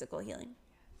contributes to physical healing.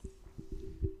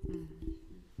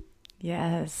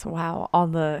 Yes. Wow. All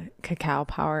the cacao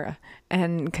power.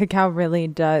 And cacao really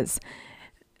does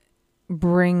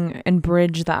bring and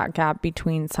bridge that gap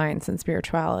between science and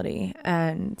spirituality.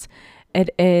 And it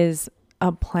is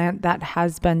a plant that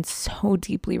has been so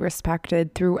deeply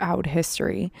respected throughout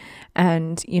history.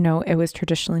 And, it was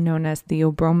traditionally known as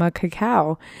Theobroma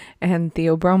cacao, and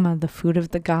Theobroma, the food of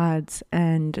the gods,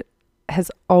 and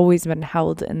has always been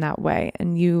held in that way.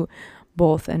 And you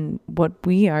both, and what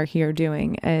we are here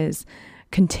doing is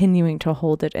continuing to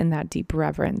hold it in that deep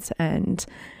reverence and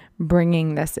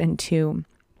bringing this into,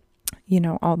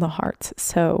 all the hearts.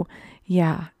 So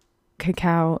yeah,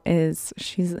 cacao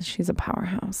she's a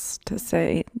powerhouse, to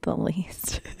say the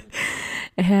least.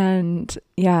 And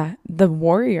yeah, the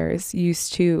warriors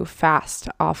used to fast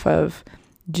off of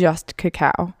just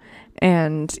cacao.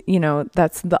 And,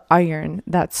 that's the iron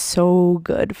that's so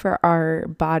good for our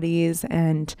bodies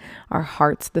and our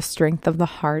hearts, the Strength of the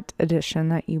Heart edition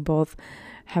that you both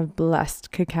have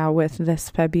blessed cacao with this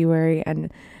February.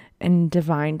 And in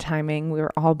divine timing, we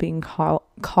were all being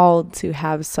called to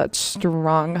have such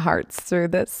strong hearts through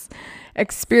this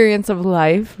experience of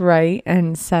life, right?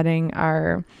 And setting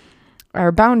our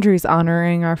boundaries,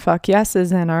 honoring our fuck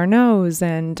yeses and our nos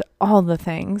and all the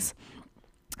things.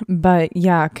 But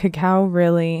yeah, cacao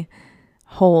really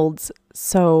holds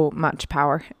so much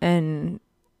power, and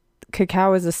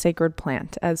cacao is a sacred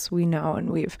plant, as we know,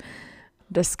 and we've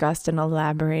discussed and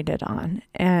elaborated on,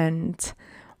 and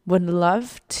would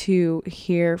love to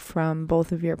hear from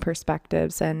both of your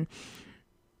perspectives and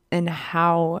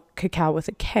how cacao with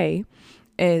a K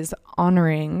is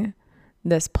honoring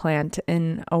this plant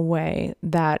in a way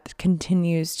that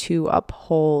continues to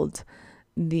uphold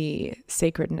the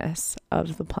sacredness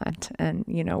of the plant. And,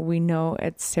 we know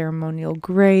it's ceremonial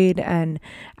grade, and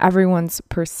everyone's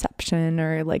perception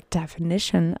or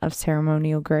definition of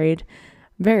ceremonial grade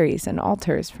varies and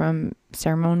alters from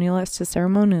ceremonialist to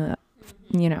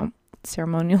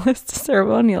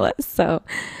ceremonialist. So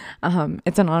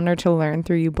it's an honor to learn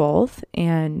through you both.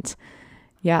 And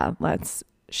yeah, let's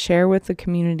share with the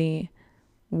community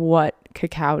what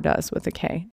cacao does with a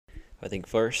K. I think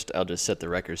first I'll just set the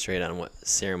record straight on what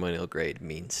ceremonial grade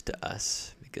means to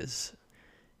us, because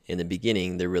in the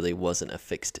beginning there really wasn't a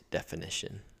fixed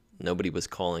definition. Nobody was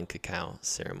calling cacao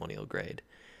ceremonial grade.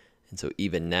 And so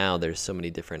even now there's so many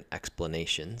different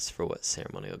explanations for what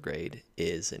ceremonial grade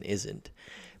is and isn't.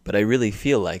 But I really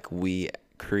feel like we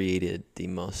created the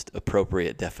most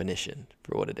appropriate definition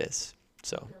for what it is.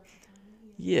 So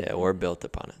yeah, or built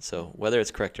upon it. So whether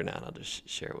it's correct or not, I'll just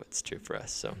share what's true for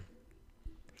us. So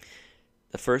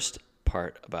the first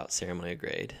part about ceremonial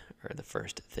grade, or the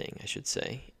first thing I should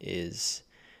say, is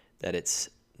that it's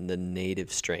the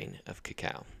native strain of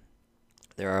cacao.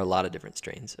 There are a lot of different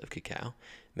strains of cacao,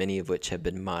 many of which have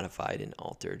been modified and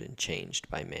altered and changed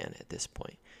by man at this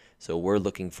point. So we're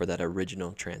looking for that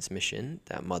original transmission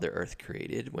that Mother Earth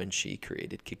created when she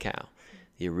created cacao,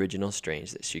 the original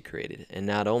strains that she created. And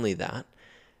not only that,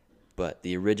 but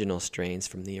the original strains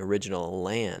from the original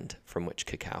land from which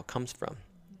cacao comes from.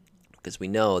 Because we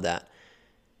know that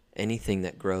anything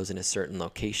that grows in a certain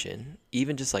location,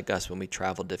 even just like us, when we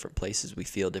travel different places, we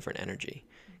feel different energy.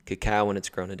 Cacao, when it's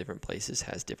grown in different places,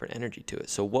 has different energy to it.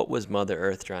 So what was Mother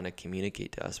Earth trying to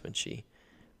communicate to us when she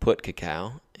put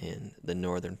cacao in the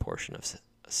northern portion of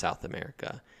South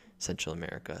America, Central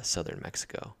America, southern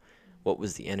Mexico? What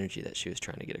was the energy that she was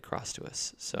trying to get across to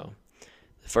us? So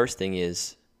the first thing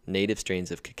is native strains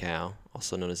of cacao,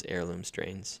 also known as heirloom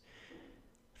strains,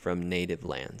 from native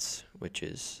lands, which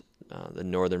is the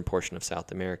northern portion of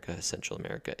South America, Central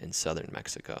America, and southern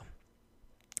Mexico.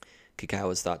 Cacao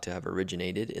is thought to have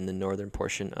originated in the northern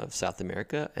portion of South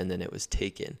America, and then it was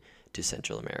taken to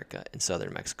Central America and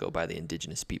southern Mexico by the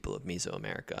indigenous people of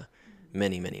Mesoamerica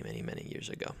many, many, many, many years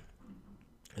ago.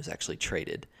 It was actually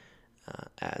traded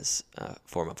as a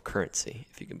form of currency,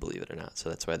 if you can believe it or not. So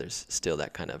that's why there's still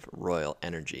that kind of royal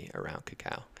energy around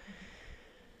cacao.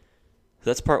 So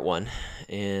that's part one.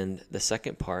 And the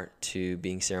second part to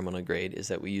being ceremonial grade is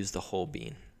that we use the whole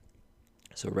bean.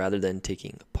 So rather than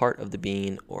taking part of the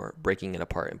bean or breaking it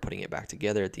apart and putting it back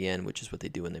together at the end, which is what they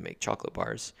do when they make chocolate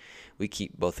bars, we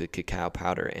keep both the cacao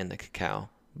powder and the cacao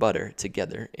butter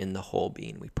together in the whole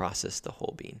bean. We process the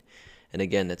whole bean. And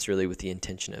again, that's really with the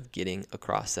intention of getting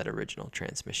across that original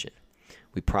transmission.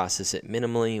 We process it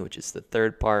minimally, which is the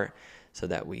third part, so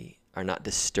that we are not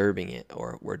disturbing it,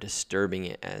 or we're disturbing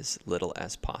it as little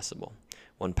as possible.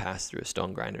 One pass through a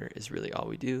stone grinder is really all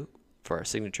we do. For our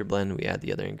signature blend, we add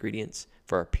the other ingredients.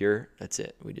 For our pure, that's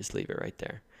it. We just leave it right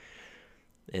there.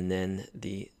 And then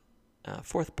the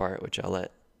fourth part, which I'll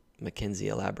let Makenzie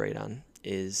elaborate on,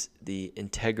 is the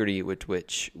integrity with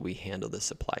which we handle the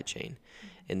supply chain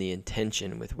and the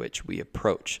intention with which we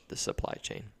approach the supply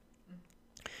chain.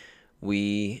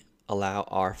 We allow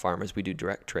our farmers, we do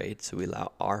direct trade, so we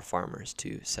allow our farmers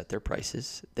to set their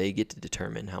prices. They get to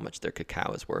determine how much their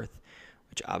cacao is worth,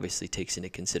 which obviously takes into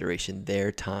consideration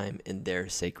their time and their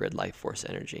sacred life force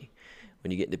energy.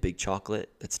 When you get into big chocolate,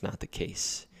 that's not the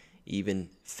case. Even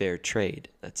fair trade,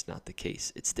 that's not the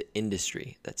case. It's the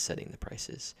industry that's setting the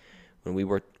prices. When we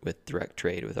work with direct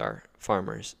trade with our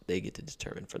farmers, they get to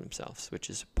determine for themselves, which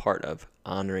is part of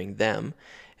honoring them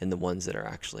and the ones that are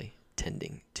actually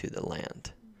tending to the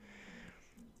land.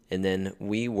 And then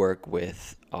we work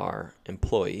with our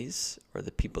employees, or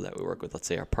the people that we work with, let's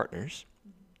say our partners,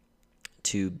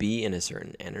 to be in a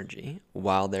certain energy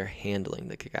while they're handling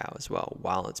the cacao as well,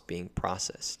 while it's being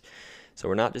processed. So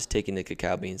we're not just taking the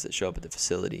cacao beans that show up at the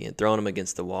facility and throwing them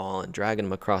against the wall and dragging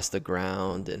them across the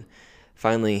ground and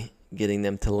finally getting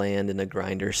them to land in a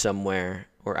grinder somewhere.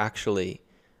 We're actually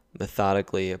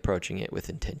methodically approaching it with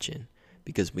intention,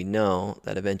 because we know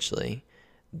that eventually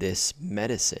this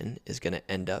medicine is going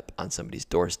to end up on somebody's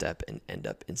doorstep and end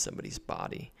up in somebody's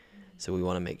body. So we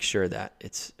want to make sure that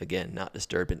it's, again, not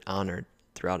disturbed and honored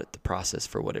throughout the process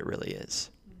for what it really is.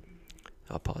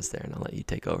 I'll pause there and I'll let you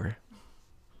take over.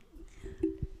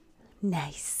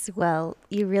 Nice. Well,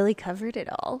 you really covered it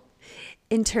all.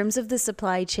 In terms of the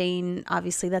supply chain,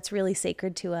 obviously that's really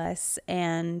sacred to us,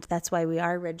 and that's why we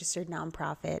are a registered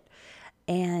nonprofit.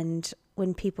 And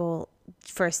when people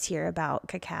first hear about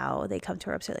cacao, they come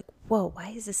to our website like, whoa, why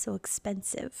is this so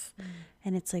expensive?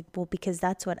 And it's like, well, because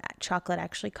that's what chocolate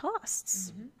actually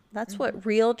costs. That's what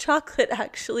real chocolate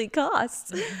actually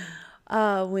costs.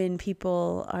 When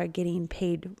people are getting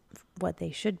paid what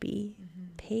they should be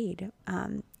paid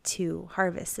to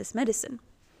harvest this medicine.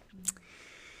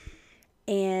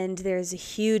 And there's a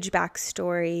huge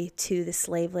backstory to the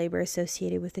slave labor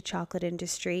associated with the chocolate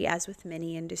industry, as with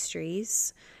many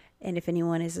industries. And if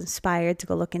anyone is inspired to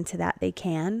go look into that, they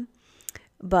can.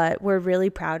 But we're really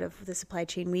proud of the supply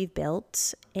chain we've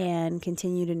built and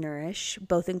continue to nourish,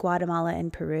 both in Guatemala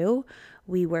and Peru.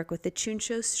 We work with the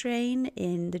Chuncho strain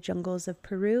in the jungles of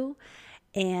Peru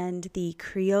and the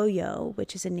Criollo,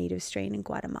 which is a native strain in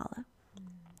Guatemala.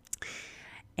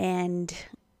 And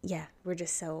yeah, we're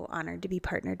just so honored to be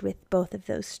partnered with both of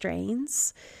those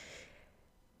strains.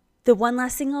 The one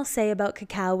last thing I'll say about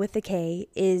cacao with the K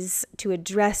is to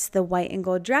address the white and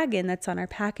gold dragon that's on our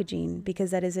packaging, because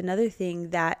that is another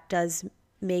thing that does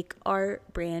make our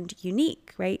brand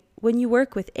unique, right? When you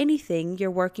work with anything, you're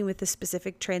working with the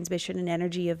specific transmission and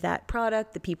energy of that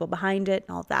product, the people behind it,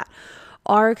 and all that.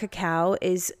 Our cacao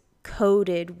is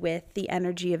coated with the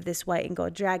energy of this white and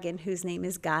gold dragon, whose name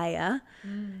is Gaia.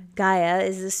 Gaia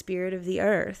is the spirit of the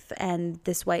earth, and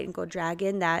this white and gold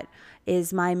dragon that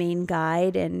is my main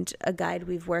guide and a guide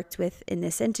we've worked with in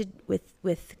this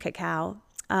with cacao.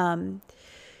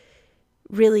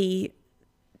 Really,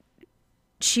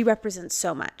 she represents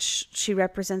so much. She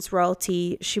represents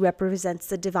royalty. She represents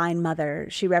the divine mother.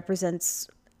 She represents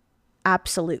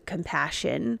absolute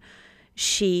compassion.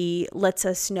 She lets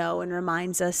us know and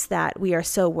reminds us that we are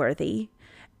so worthy.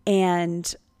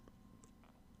 And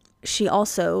she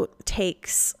also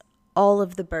takes all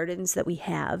of the burdens that we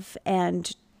have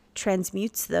and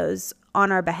transmutes those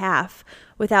on our behalf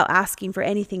without asking for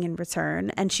anything in return.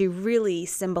 And she really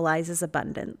symbolizes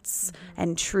abundance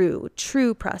and true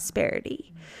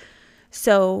prosperity.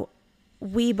 So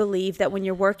we believe that when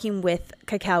you're working with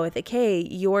Cacao with a K,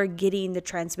 you're getting the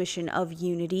transmission of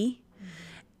unity.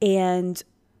 And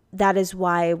that is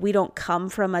why we don't come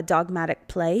from a dogmatic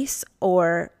place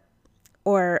or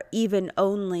even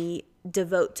only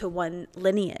devote to one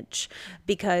lineage,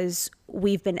 because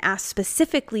we've been asked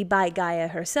specifically by Gaia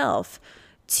herself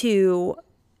to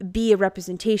be a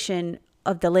representation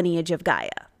of the lineage of Gaia,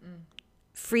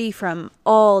 free from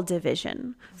all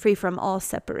division, free from all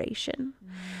separation.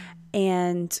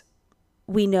 And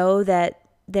we know that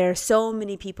there are so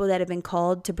many people that have been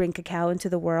called to bring cacao into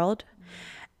the world,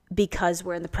 because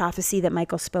we're in the prophecy that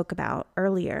Michael spoke about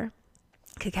earlier.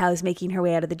 Cacao is making her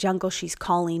way out of the jungle. She's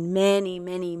calling many,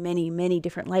 many, many, many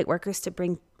different light workers to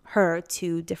bring her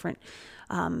to different,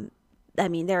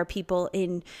 there are people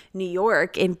in New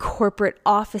York in corporate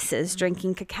offices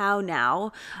drinking cacao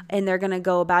now, and they're going to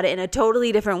go about it in a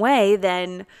totally different way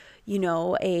than,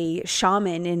 a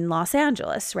shaman in Los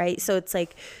Angeles, right? So it's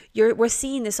like we're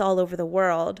seeing this all over the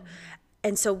world.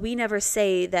 And so we never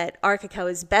say that our cacao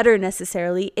is better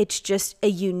necessarily. It's just a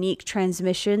unique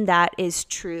transmission that is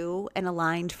true and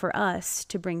aligned for us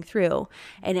to bring through.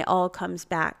 And it all comes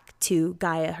back to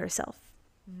Gaia herself.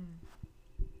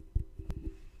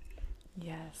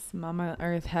 Yes, Mama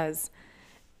Earth has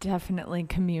definitely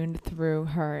communed through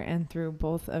her and through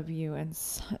both of you in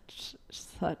such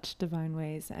divine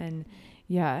ways. And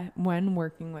yeah, when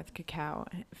working with cacao,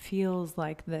 it feels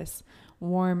like this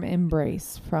warm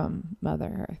embrace from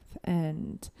Mother Earth,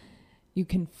 and you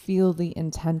can feel the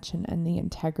intention and the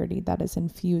integrity that is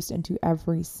infused into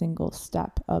every single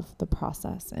step of the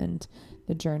process and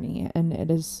the journey. And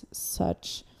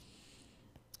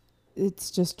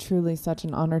it's just truly such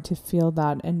an honor to feel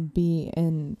that and be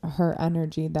in her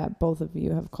energy that both of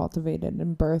you have cultivated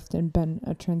and birthed and been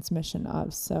a transmission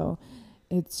of. So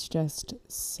it's just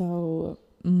so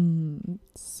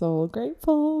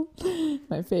grateful.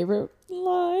 My favorite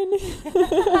line.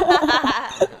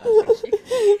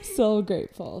 so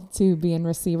grateful to be in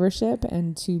receivership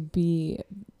and to be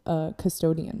a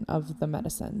custodian of the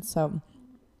medicine. So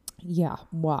yeah,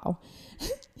 wow.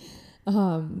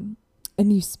 And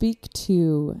you speak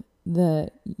to the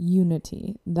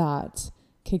unity that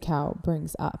cacao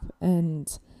brings up,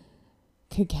 and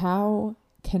cacao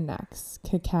connects,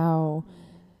 cacao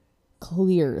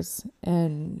clears,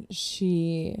 and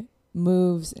she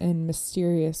moves in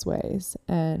mysterious ways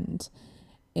and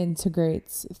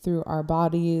integrates through our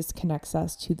bodies, connects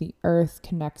us to the earth,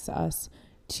 connects us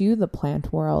to the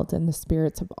plant world and the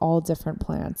spirits of all different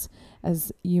plants.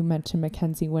 As you mentioned,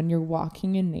 Makenzie, when you're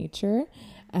walking in nature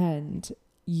and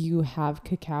you have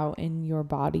cacao in your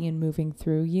body and moving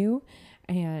through you,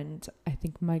 and I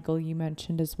think, Michael, you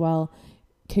mentioned as well,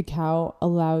 cacao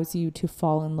allows you to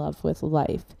fall in love with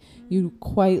life. You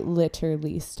quite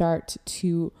literally start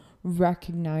to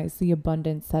recognize the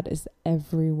abundance that is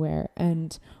everywhere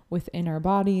and within our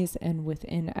bodies and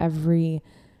within every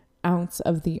ounce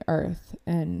of the earth,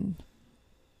 and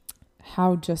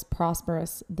how just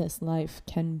prosperous this life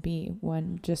can be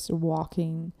when just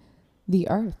walking the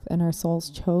earth, and our souls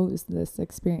chose this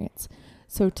experience.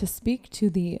 So to speak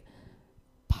to the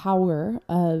power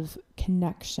of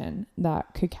connection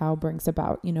that cacao brings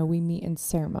about, we meet in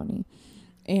ceremony,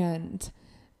 and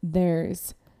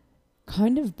there's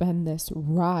kind of been this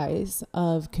rise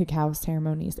of cacao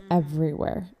ceremonies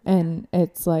everywhere. And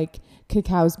it's like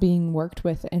cacao's being worked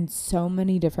with in so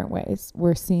many different ways.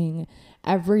 We're seeing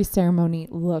every ceremony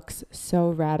looks so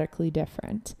radically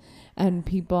different. And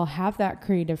people have that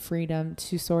creative freedom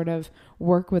to sort of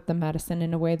work with the medicine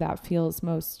in a way that feels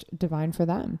most divine for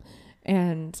them.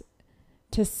 And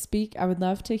to speak, I would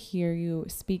love to hear you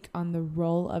speak on the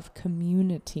role of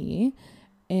community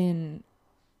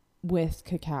with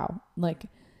cacao.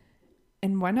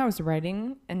 And when I was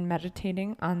writing and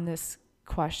meditating on this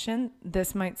question,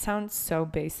 this might sound so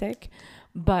basic,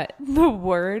 but the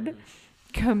word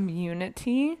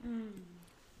community,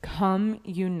 come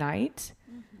unite,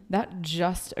 that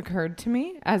just occurred to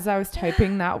me as I was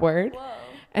typing that word. Whoa.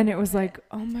 And it was like,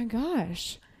 oh my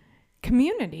gosh,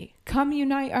 community, come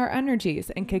unite our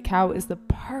energies. And cacao is the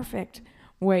perfect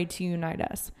way to unite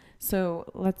us.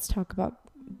 So let's talk about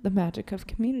the magic of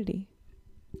community.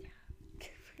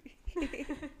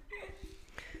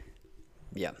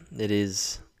 Yeah, it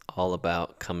is all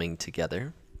about coming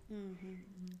together.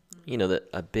 That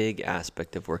a big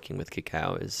aspect of working with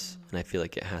cacao is, and I feel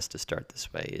like it has to start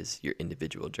this way, is your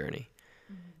individual journey.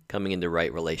 Coming into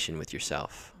right relation with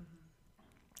yourself,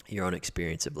 your own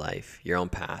experience of life, your own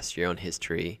past, your own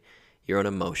history, your own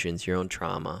emotions, your own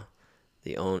trauma,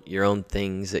 your own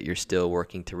things that you're still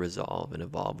working to resolve and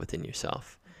evolve within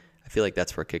yourself. I feel like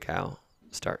that's where cacao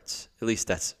starts. At least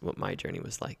that's what my journey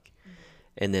was like.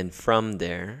 And then from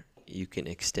there, you can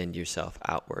extend yourself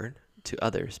outward to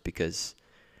others, because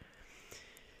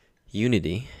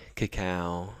unity,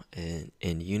 cacao,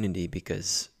 and unity,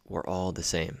 because we're all the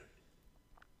same.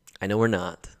 I know we're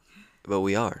not, but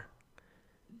we are.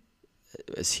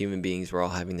 As human beings, we're all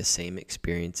having the same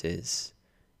experiences.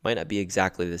 Might not be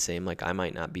exactly the same. Like, I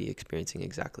might not be experiencing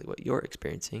exactly what you're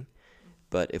experiencing.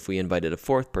 But if we invited a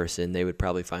fourth person, they would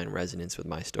probably find resonance with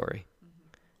my story.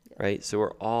 Right? So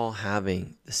we're all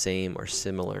having the same or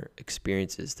similar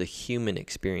experiences, the human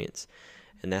experience.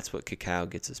 And that's what cacao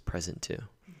gets us present to.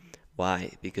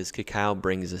 Why? Because cacao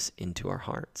brings us into our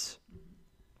hearts.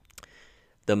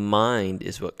 The mind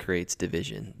is what creates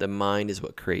division. The mind is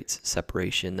what creates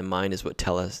separation. The mind is what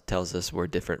tells us we're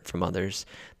different from others.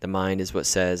 The mind is what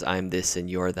says, I'm this and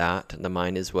you're that. The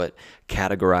mind is what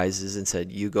categorizes and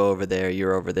said, you go over there,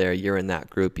 you're in that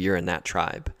group, you're in that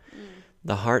tribe.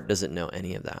 The heart doesn't know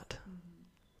any of that.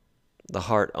 The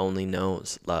heart only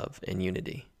knows love and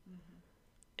unity.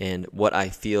 And what I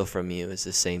feel from you is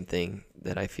the same thing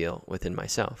that I feel within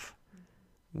myself.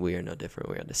 We are no different,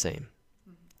 we are the same.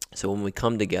 So when we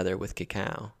come together with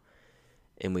cacao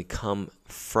and we come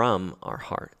from our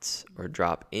hearts or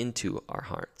drop into our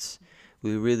hearts,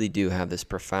 we really do have this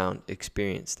profound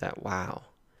experience that, wow,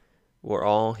 we're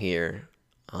all here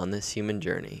on this human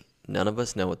journey. None of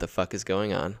us know what the fuck is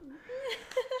going on.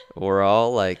 We're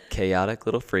all like chaotic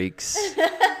little freaks,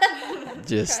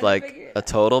 just like a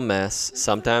total mess,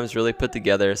 sometimes really put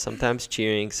together, sometimes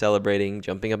cheering, celebrating,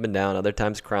 jumping up and down, other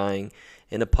times crying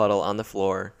in a puddle on the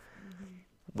floor.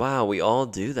 Wow, we all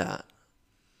do that.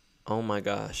 Oh my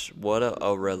gosh, what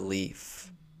a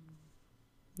relief.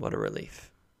 What a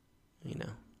relief,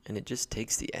 and it just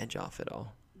takes the edge off it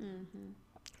all.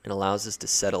 It allows us to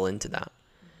settle into that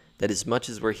as much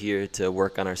as we're here to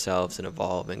work on ourselves and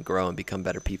evolve and grow and become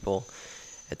better people,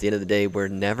 at the end of the day, we're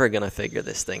never going to figure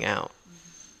this thing out.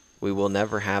 We will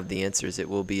never have the answers. It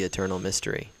will be eternal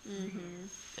mystery.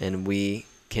 And we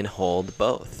can hold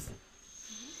both.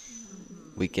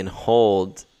 We can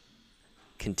hold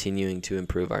continuing to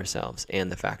improve ourselves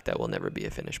and the fact that we'll never be a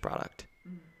finished product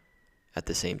at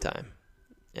the same time.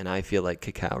 And I feel like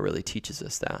Cacao really teaches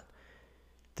us that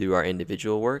through our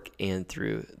individual work and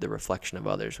through the reflection of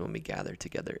others when we gather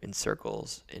together in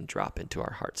circles and drop into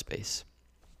our heart space.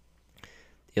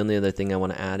 The only other thing I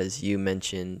want to add is you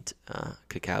mentioned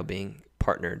Cacao being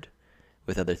partnered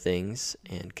with other things,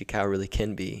 and Cacao really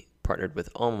can be partnered with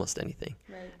almost anything.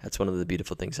 Right. That's one of the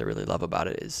beautiful things I really love about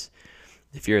it is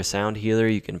if you're a sound healer,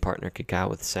 you can partner Cacao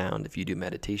with sound. If you do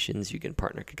meditations, you can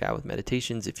partner Cacao with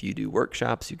meditations. If you do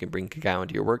workshops, you can bring Cacao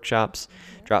into your workshops,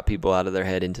 drop people out of their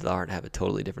head into the heart, have a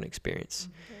totally different experience.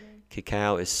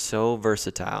 Cacao is so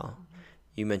versatile.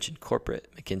 You mentioned corporate,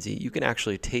 Makenzie. You can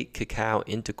actually take Cacao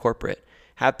into corporate,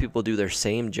 have people do their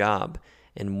same job,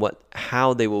 and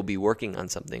how they will be working on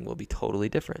something will be totally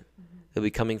different. They'll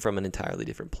be coming from an entirely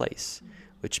different place,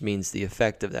 which means the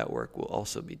effect of that work will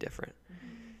also be different.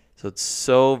 So it's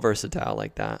so versatile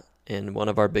like that. And one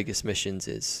of our biggest missions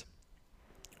is,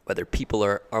 whether people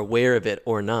are aware of it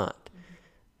or not,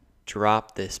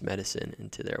 drop this medicine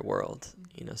into their world.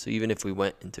 So even if we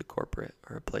went into corporate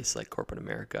or a place like corporate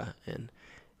America and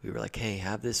we were like, hey,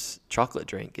 have this chocolate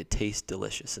drink. It tastes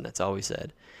delicious. And that's all we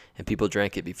said. And people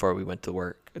drank it before we went to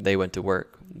work. They went to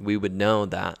work. We would know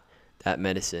that that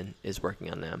medicine is working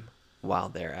on them while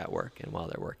they're at work and while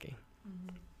they're working.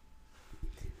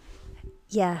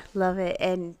 Yeah, love it.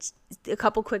 And a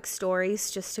couple quick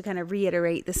stories just to kind of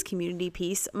reiterate this community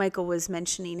piece. Michael was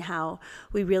mentioning how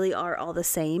we really are all the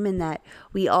same and that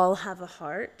we all have a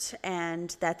heart,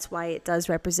 and that's why it does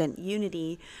represent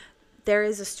unity. There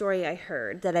is a story I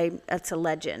heard that's a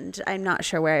legend. I'm not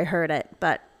sure where I heard it,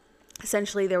 but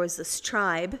essentially there was this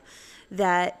tribe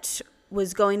that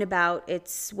was going about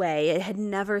its way. It had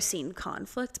never seen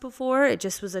conflict before. It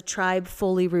just was a tribe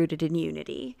fully rooted in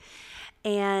unity.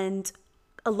 And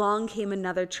along came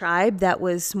another tribe that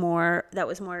was more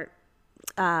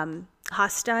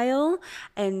hostile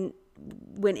and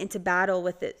went into battle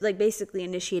with it, like basically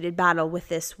initiated battle with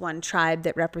this one tribe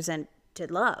that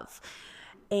represented love.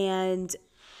 And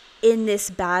in this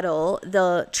battle,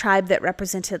 the tribe that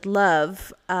represented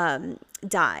love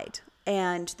died.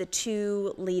 And the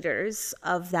two leaders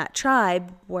of that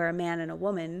tribe were a man and a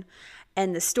woman.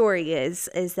 And the story is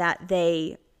that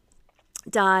they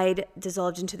died,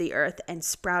 dissolved into the earth, and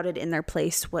sprouted in their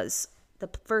place was the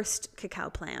first cacao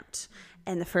plant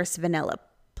and the first vanilla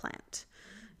plant.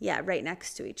 Yeah, right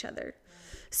next to each other.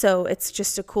 So it's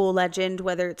just a cool legend,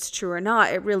 whether it's true or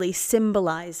not. It really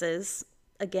symbolizes,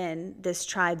 again, this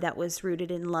tribe that was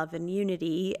rooted in love and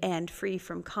unity and free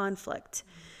from conflict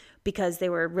because they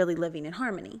were really living in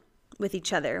harmony with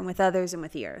each other and with others and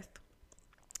with the earth.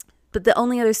 But the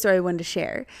only other story I wanted to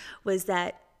share was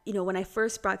that, when I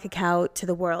first brought cacao to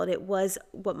the world, it was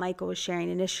what Michael was sharing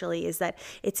initially, is that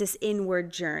it's this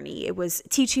inward journey. It was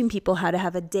teaching people how to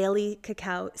have a daily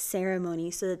cacao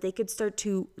ceremony so that they could start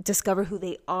to discover who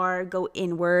they are, go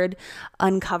inward,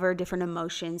 uncover different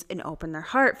emotions, and open their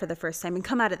heart for the first time and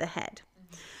come out of the head.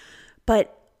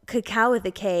 But Cacao with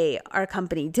a K, our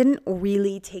company, didn't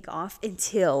really take off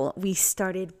until we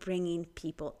started bringing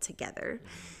people together.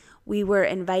 We were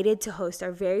invited to host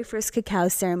our very first cacao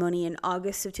ceremony in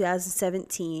August of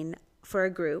 2017 for a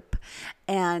group,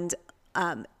 and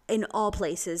in all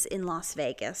places in Las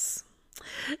Vegas.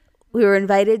 We were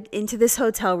invited into this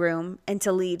hotel room and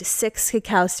to lead 6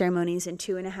 cacao ceremonies in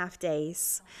 2.5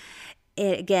 days.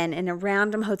 Again, in a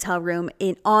random hotel room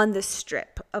on the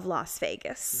strip of Las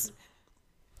Vegas.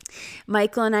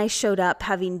 Michael and I showed up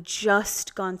having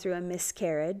just gone through a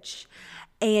miscarriage,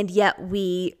 and yet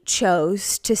we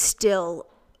chose to still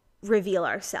reveal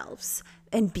ourselves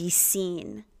and be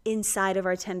seen inside of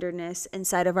our tenderness,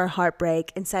 inside of our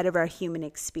heartbreak, inside of our human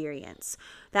experience.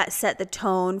 That set the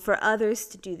tone for others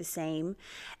to do the same.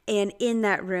 And in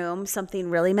that room, something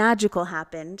really magical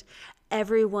happened.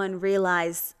 Everyone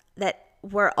realized that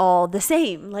we're all the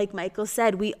same. Like Michael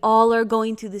said, we all are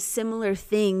going through the similar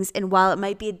things. And while it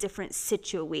might be a different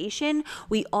situation,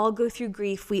 we all go through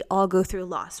grief. We all go through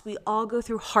loss. We all go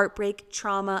through heartbreak,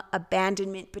 trauma,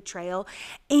 abandonment, betrayal.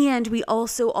 And we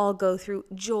also all go through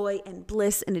joy and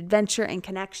bliss and adventure and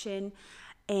connection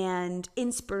and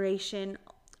inspiration,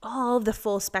 all the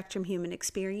full spectrum human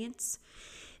experience.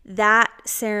 That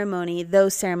ceremony,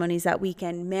 those ceremonies that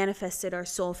weekend manifested our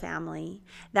soul family.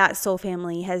 That soul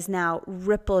family has now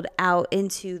rippled out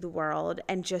into the world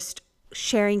and just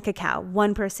sharing cacao,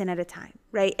 one person at a time,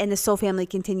 right? And the soul family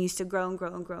continues to grow and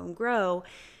grow and grow and grow.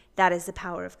 That is the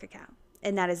power of cacao.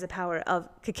 And that is the power of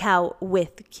cacao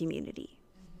with community.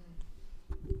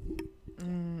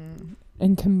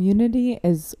 And community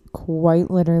is quite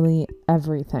literally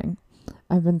everything.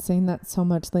 I've been saying that so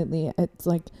much lately. It's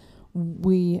like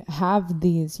we have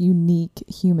these unique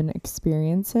human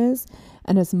experiences,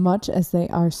 and as much as they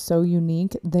are so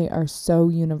unique, they are so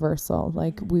universal.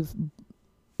 Like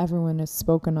everyone has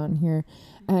spoken on here,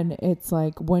 and it's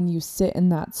like when you sit in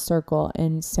that circle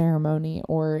in ceremony,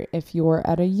 or if you're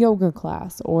at a yoga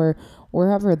class or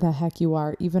wherever the heck you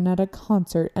are, even at a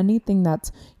concert, anything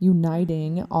that's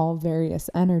uniting all various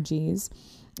energies,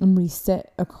 and we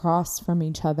sit across from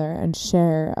each other and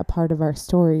share a part of our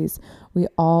stories, we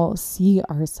all see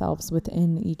ourselves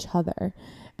within each other.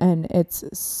 And it's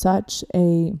such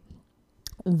a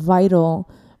vital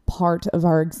part of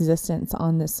our existence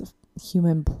on this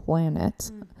human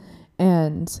planet.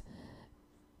 And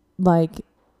like,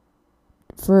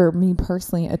 for me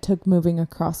personally, it took moving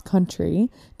across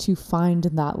country to find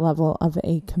that level of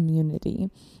a community.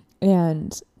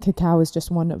 And cacao is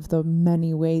just one of the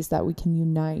many ways that we can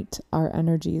unite our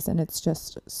energies. And it's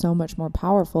just so much more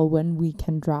powerful when we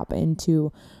can drop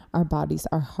into our bodies,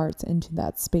 our hearts, into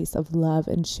that space of love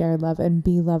and share love and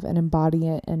be love and embody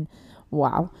it. And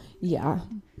wow. Yeah.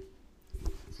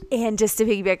 And just to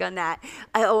piggyback on that,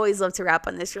 I always love to wrap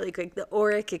on this really quick. The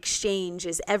auric exchange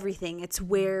is everything. It's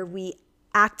where we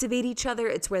activate each other.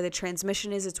 It's where the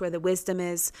transmission is. It's where the wisdom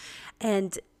is.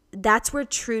 And that's where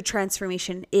true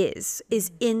transformation is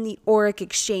in the auric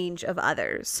exchange of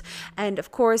others. And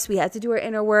of course, we had to do our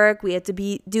inner work. We had to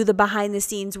do the behind the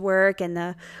scenes work and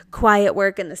the quiet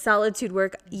work and the solitude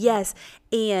work. Yes.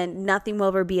 And nothing will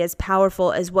ever be as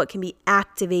powerful as what can be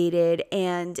activated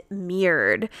and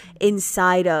mirrored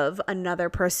inside of another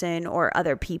person or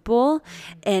other people.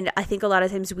 And I think a lot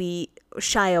of times we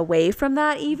shy away from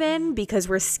that even because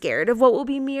we're scared of what will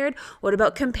be mirrored. What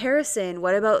about comparison?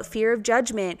 What about fear of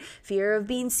judgment, fear of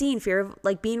being seen, fear of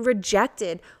like being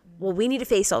rejected? Well, we need to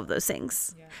face all of those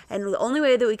things. Yes. And the only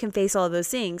way that we can face all of those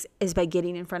things is by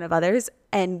getting in front of others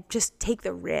and just take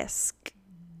the risk.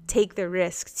 Take the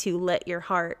risk to let your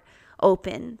heart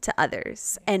open to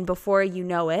others. And before you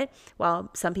know it, while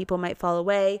some people might fall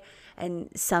away and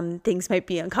some things might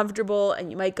be uncomfortable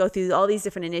and you might go through all these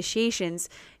different initiations,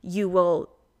 you will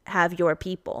have your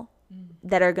people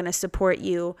that are going to support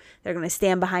you, they're going to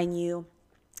stand behind you,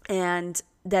 and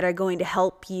that are going to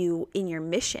help you in your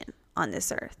mission on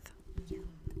this earth.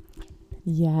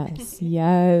 Yes,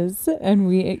 yes. And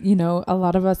we, a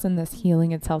lot of us in this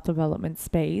healing and self-development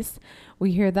space,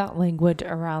 we hear that language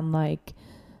around like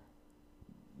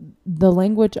the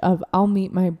language of I'll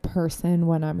meet my person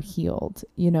when I'm healed,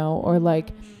 or like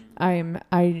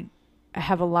I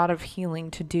have a lot of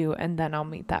healing to do and then I'll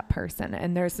meet that person.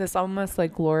 And there's this almost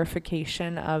like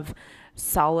glorification of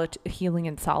healing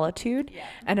in solitude. Yeah.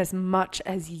 And as much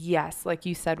as, yes, like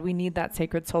you said, we need that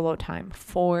sacred solo time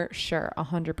for sure,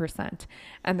 100%.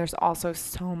 And there's also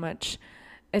so much,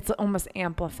 it's almost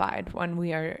amplified when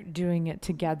we are doing it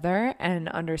together and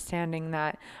understanding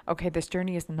that, okay, this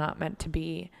journey is not meant to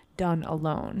be done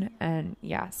alone. And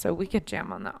yeah, so we could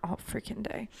jam on that all freaking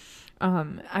day.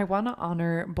 I want to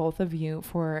honor both of you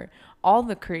for all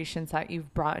the creations that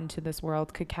you've brought into this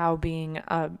world, cacao being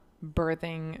a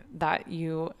birthing that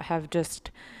you have just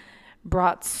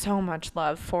brought so much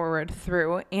love forward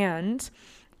through, and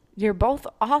you're both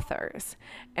authors.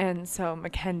 And so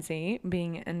Makenzie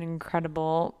being an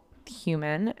incredible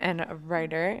human and a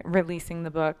writer, releasing the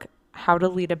book How to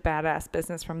Lead a Badass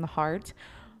Business from the Heart.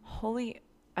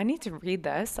 I need to read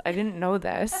this. I didn't know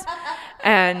this.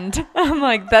 And I'm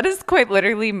like, that is quite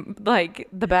literally like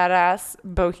the badass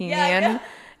bohemian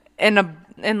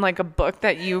in like a book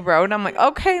that you wrote. I'm like,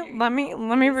 okay, let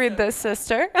me read this,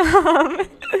 sister.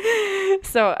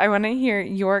 So I want to hear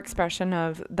your expression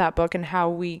of that book and how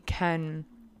we can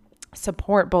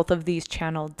support both of these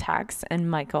channeled texts. And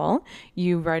Michael,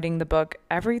 you writing the book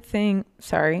Everything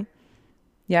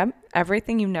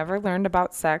You Never Learned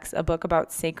About Sex, a book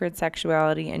about sacred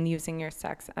sexuality and using your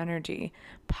sex energy.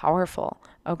 Powerful.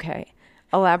 Okay.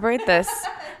 Elaborate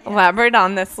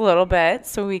on this a little bit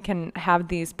so we can have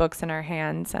these books in our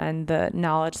hands and the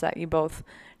knowledge that you both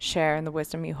share and the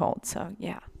wisdom you hold. So,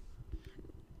 yeah.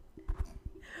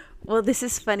 Well, this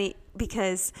is funny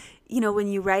because, when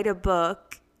you write a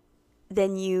book,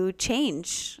 then you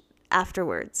change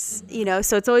afterwards,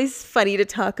 so it's always funny to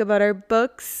talk about our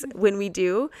books when we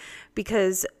do,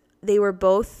 because they were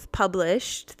both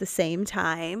published the same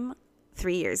time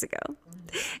 3 years ago.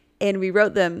 And we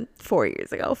wrote them 4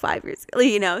 years ago, 5 years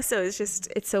ago, so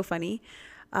it's so funny.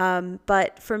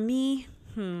 But for me,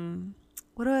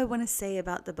 what do I want to say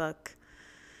about the book?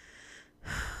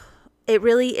 it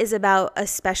really is about a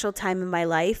special time in my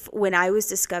life when I was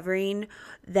discovering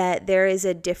that there is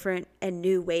a different and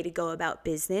new way to go about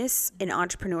business and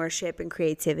entrepreneurship and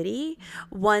creativity,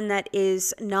 one that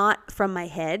is not from my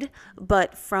head,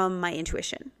 but from my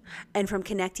intuition and from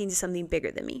connecting to something bigger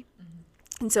than me.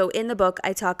 And so in the book,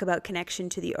 I talk about connection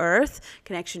to the earth,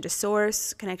 connection to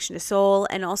source, connection to soul,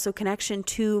 and also connection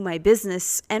to my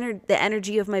business, the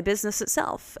energy of my business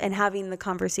itself, and having the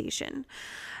conversation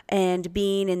and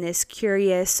being in this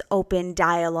curious, open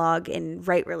dialogue and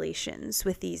right relations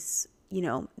with these,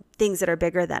 things that are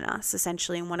bigger than us,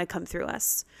 essentially, and want to come through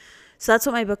us. So that's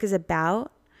what my book is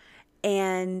about.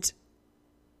 And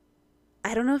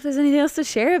I don't know if there's anything else to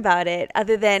share about it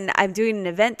other than I'm doing an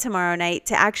event tomorrow night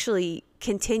to actually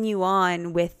continue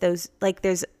on with those. Like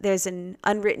there's an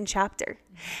unwritten chapter,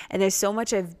 and there's so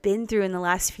much I've been through in the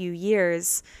last few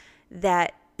years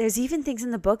that there's even things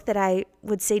in the book that I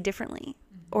would say differently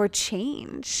or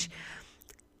change.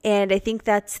 And I think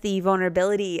that's the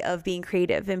vulnerability of being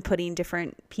creative and putting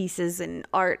different pieces and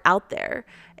art out there,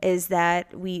 is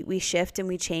that we shift and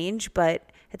we change,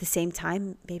 but at the same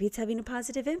time, maybe it's having a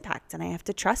positive impact, and I have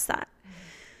to trust that.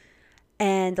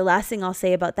 And the last thing I'll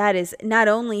say about that is not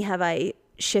only have I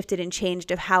shifted and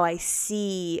changed of how I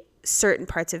see certain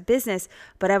parts of business,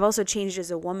 but I've also changed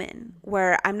as a woman,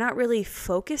 where I'm not really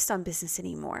focused on business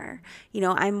anymore.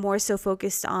 I'm more so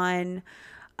focused on,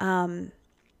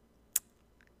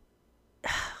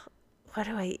 what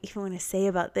do I even want to say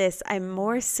about this? I'm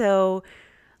more so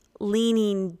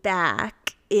leaning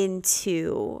back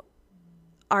into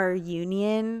our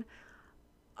union,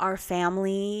 our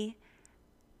family,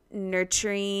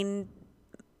 nurturing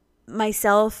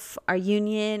myself, our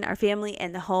union, our family,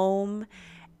 and the home,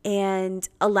 and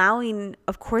allowing,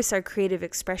 of course, our creative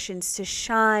expressions to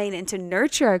shine and to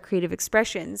nurture our creative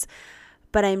expressions.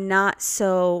 But I'm not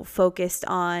so focused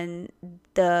on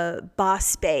the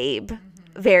boss babe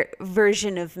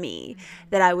version of me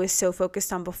that I was so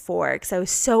focused on before, because I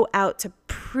was so out to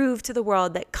prove to the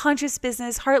world that conscious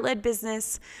business, heart-led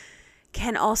business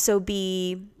can also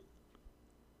be,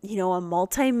 a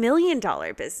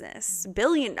multi-million-dollar business,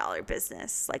 billion-dollar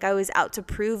business. Like, I was out to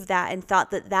prove that and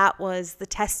thought that that was the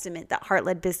testament that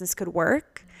heart-led business could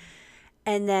work.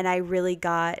 And then I really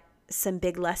got some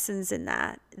big lessons in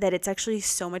that it's actually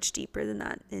so much deeper than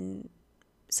that and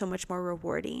so much more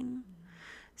rewarding.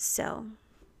 So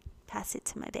pass it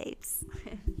to my babes.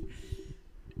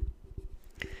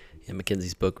 Yeah,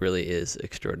 Mackenzie's book really is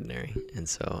extraordinary. And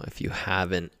so if you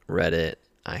haven't read it,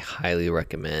 I highly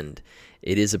recommend.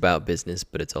 It is about business,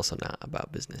 but it's also not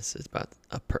about business. It's about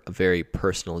a very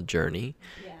personal journey,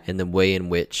 and the way in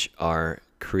which our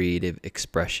creative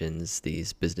expressions,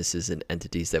 these businesses and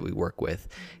entities that we work with,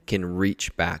 can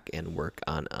reach back and work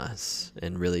on us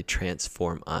and really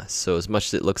transform us. So as much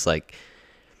as it looks like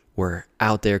we're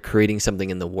out there creating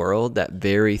something in the world, that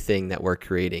very thing that we're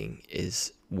creating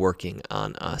is working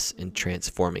on us and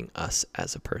transforming us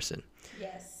as a person.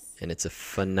 Yes. And it's a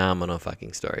phenomenal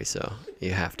fucking story, so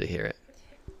you have to hear it.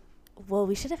 Well,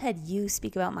 we should have had you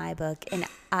speak about my book and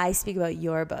I speak about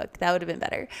your book. That would have been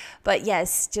better. But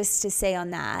yes, just to say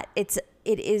on that, it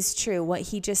is true what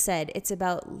he just said. It's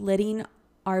about letting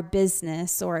our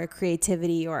business or our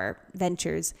creativity or our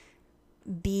ventures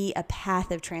be a path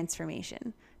of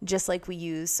transformation, just like we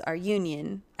use our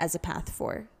union as a path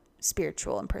for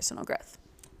spiritual and personal growth.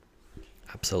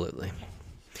 Absolutely.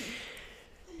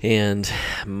 And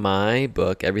my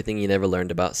book, Everything You Never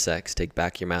Learned About Sex, Take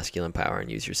Back Your Masculine Power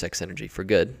and Use Your Sex Energy for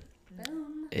Good,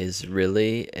 is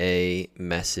really a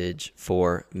message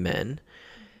for men.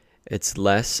 It's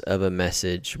less of a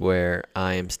message where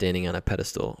I am standing on a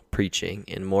pedestal preaching,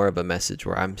 and more of a message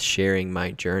where I'm sharing my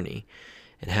journey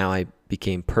and how I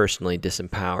became personally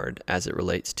disempowered as it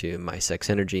relates to my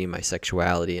sex energy, my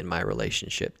sexuality, and my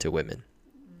relationship to women.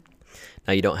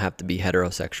 Now, you don't have to be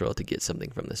heterosexual to get something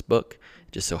from this book.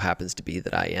 It just so happens to be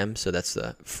that I am, so that's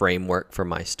the framework for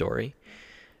my story.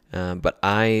 But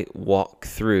I walk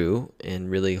through and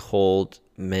really hold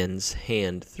men's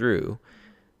hand through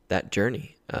that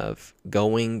journey of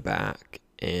going back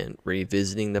and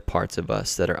revisiting the parts of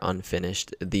us that are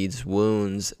unfinished, these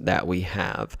wounds that we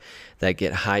have that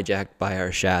get hijacked by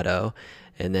our shadow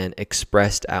and then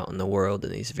expressed out in the world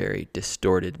in these very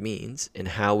distorted means, and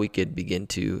how we could begin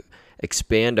to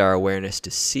expand our awareness to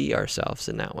see ourselves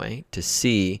in that way, to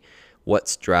see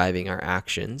what's driving our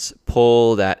actions,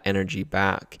 pull that energy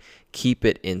back, keep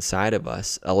it inside of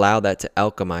us, allow that to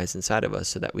alchemize inside of us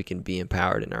so that we can be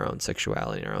empowered in our own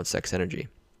sexuality and our own sex energy.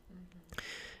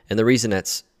 And the reason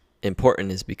that's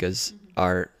important is because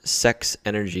our sex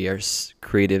energy, our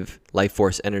creative life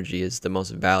force energy, is the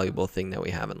most valuable thing that we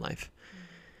have in life.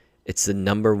 It's the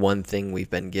number one thing we've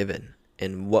been given.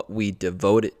 And what we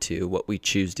devote it to, what we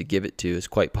choose to give it to, is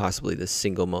quite possibly the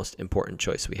single most important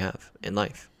choice we have in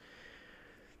life.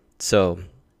 So,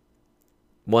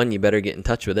 one, you better get in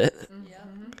touch with it. Mm-hmm.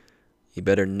 You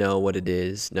better know what it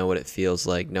is, know what it feels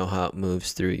like, know how it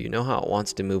moves through you, know how it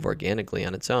wants to move organically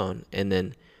on its own, and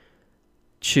then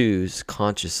choose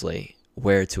consciously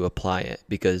where to apply it.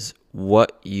 Because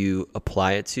what you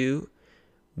apply it to,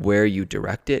 where you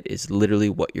direct it, is literally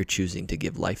what you're choosing to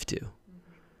give life to.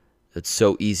 It's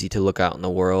so easy to look out in the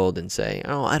world and say,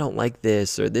 oh, I don't like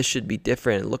this, or this should be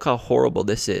different. Look how horrible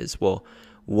this is. Well,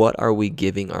 what are we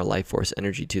giving our life force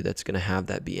energy to that's going to have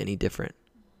that be any different?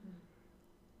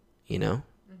 You know?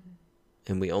 Mm-hmm.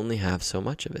 And we only have so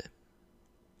much of it.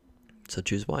 So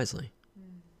choose wisely.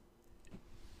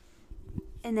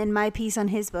 And then my piece on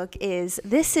his book is,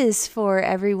 this is for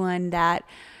everyone that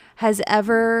has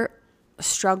ever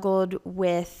struggled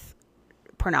with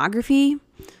pornography,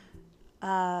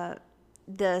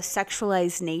 the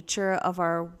sexualized nature of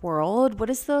our world. What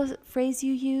is the phrase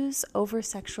you use?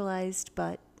 Over-sexualized,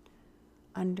 but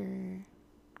under...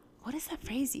 What is that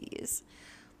phrase you use?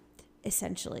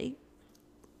 Essentially,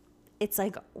 it's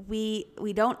like we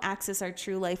don't access our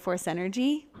true life force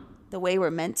energy the way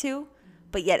we're meant to,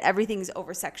 but yet everything's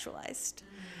over-sexualized.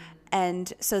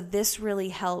 And so this really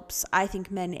helps, I think,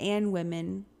 men and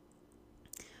women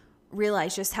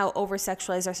realize just how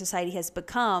over-sexualized our society has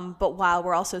become, but while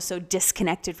we're also so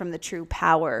disconnected from the true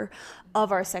power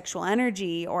of our sexual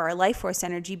energy or our life force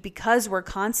energy, because we're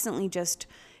constantly just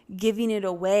giving it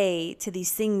away to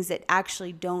these things that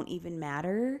actually don't even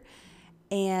matter.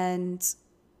 And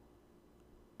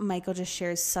Michael just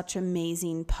shares such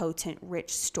amazing, potent,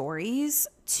 rich stories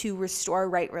to restore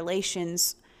right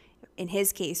relations, in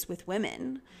his case, with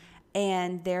women,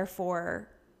 and therefore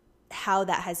how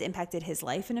that has impacted his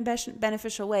life in a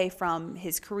beneficial way, from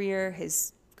his career,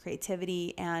 his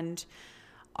creativity, and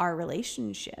our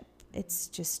relationship. It's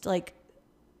just like,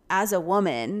 as a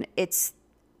woman, it's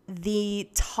the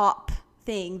top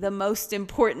thing, the most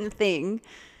important thing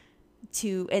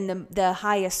to, and the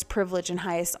highest privilege and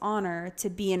highest honor, to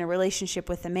be in a relationship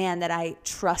with a man that I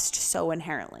trust so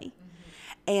inherently,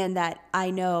 and that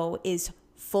I know is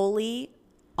fully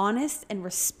honest and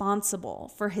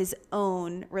responsible for his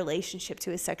own relationship to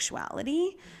his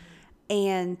sexuality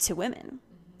and to women.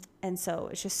 And so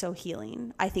it's just so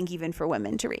healing, I think, even for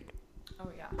women to read. Oh,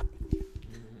 yeah.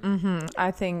 Mm-hmm.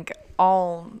 I think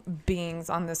all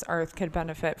beings on this earth could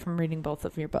benefit from reading both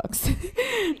of your books.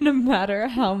 No matter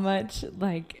how much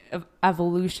like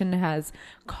evolution has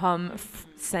come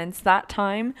since that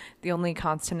time, the only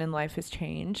constant in life is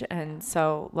change. And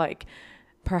so like,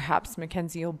 perhaps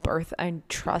Makenzie, you'll birth, I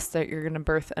trust that you're going to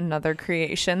birth another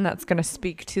creation that's going to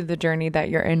speak to the journey that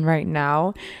you're in right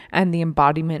now, and the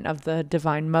embodiment of the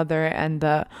divine mother and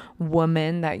the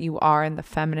woman that you are and the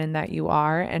feminine that you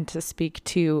are, and to speak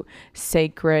to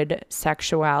sacred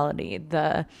sexuality,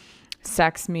 the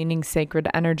sex meaning sacred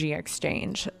energy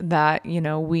exchange that, you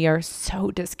know, we are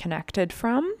so disconnected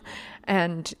from.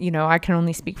 And, you know, I can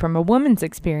only speak from a woman's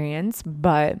experience,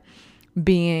 but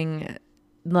being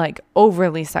like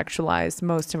overly sexualized,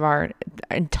 most of our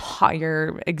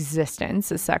entire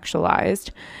existence is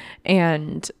sexualized,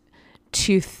 and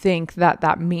to think that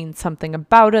that means something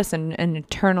about us and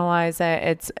internalize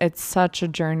it, it's such a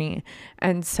journey.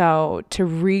 And so to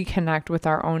reconnect with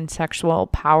our own sexual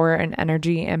power and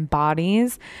energy and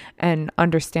bodies and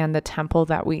understand the temple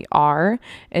that we are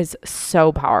is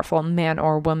so powerful, man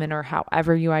or woman or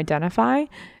however you identify.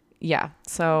 Yeah,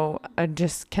 so I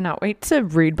just cannot wait to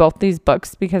read both these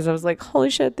books, because I was like, holy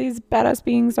shit, these badass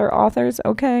beings are authors.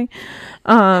 Okay.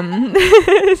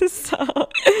 So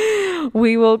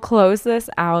we will close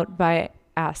this out by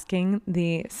asking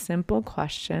the simple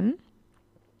question,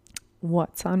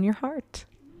 what's on your heart?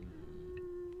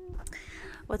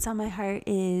 What's on my heart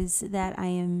is that I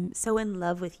am so in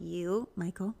love with you,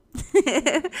 Michael.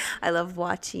 I love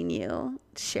watching you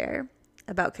share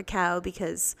about cacao,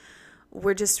 because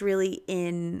we're just really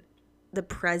in the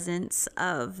presence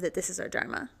of that this is our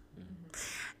dharma. Mm-hmm.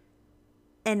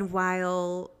 And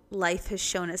while life has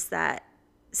shown us that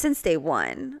since day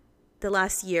one, the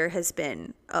last year has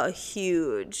been a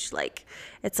huge, like,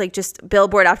 it's like just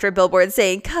billboard after billboard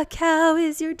saying, cacao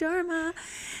is your dharma,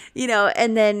 you know,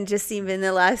 and then just even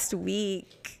the last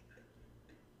week,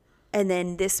 and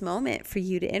then this moment for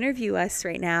you to interview us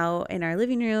right now in our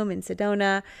living room in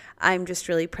Sedona, I'm just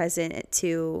really present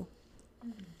to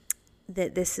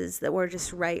that we're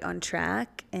just right on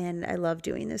track, and I love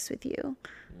doing this with you.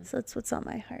 So that's what's on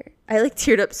my heart. I like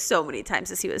teared up so many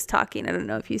times as he was talking. I don't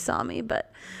know if you saw me,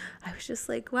 but I was just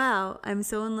like, wow, I'm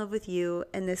so in love with you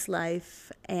and this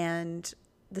life and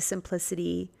the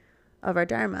simplicity of our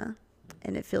Dharma.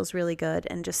 And it feels really good.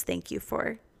 And just thank you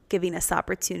for giving us the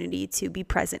opportunity to be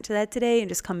present to that today and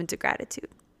just come into gratitude.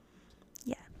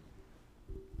 Yeah.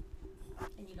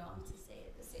 And you don't have to say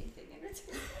it the same thing every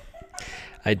time.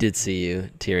 I did see you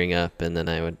tearing up, and then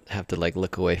I would have to like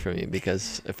look away from you,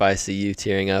 because if I see you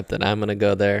tearing up, then I'm going to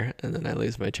go there, and then I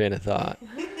lose my train of thought.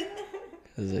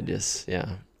 Because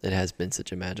it has been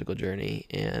such a magical journey,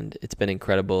 and it's been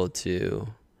incredible to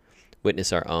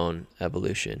witness our own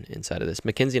evolution inside of this.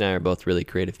 Makenzie and I are both really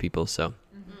creative people, so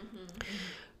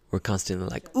we're constantly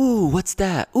like, ooh, what's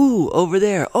that? Ooh, over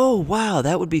there. Oh, wow,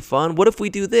 that would be fun. What if we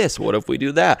do this? What if we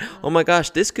do that? Oh my gosh,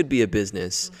 this could be a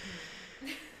business.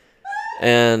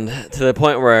 And to the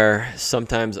point where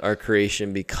sometimes our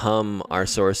creation become our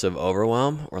source of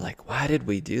overwhelm. We're like, why did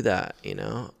we do that? You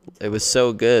know, it was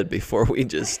so good before we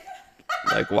just,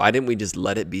 like, why didn't we just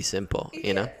let it be simple,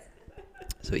 you know?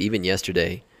 So even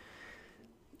yesterday,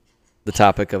 the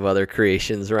topic of other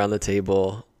creations around the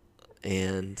table,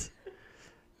 and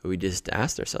we just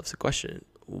asked ourselves a question.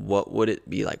 What would it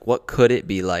be like? What could it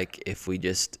be like if we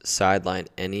just sidelined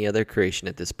any other creation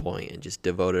at this point and just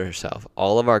devoted ourselves,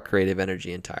 all of our creative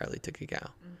energy entirely to Cacao?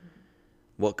 Mm-hmm.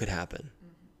 What could happen?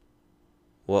 Mm-hmm.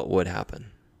 What would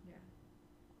happen? Yeah.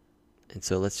 And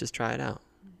so let's just try it out.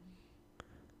 Mm-hmm.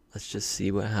 Let's just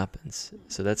see what happens.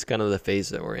 So that's kind of the phase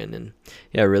that we're in. And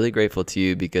yeah, really grateful to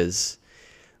you, because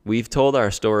we've told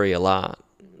our story a lot.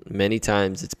 Many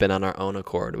times it's been on our own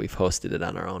accord. We've hosted it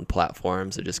on our own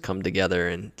platforms or just come together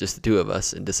and just the two of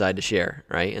us and decide to share,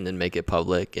 right? And then make it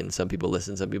public. And some people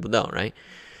listen, some people don't, right?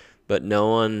 But no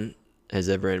one has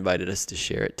ever invited us to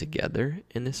share it together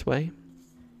in this way.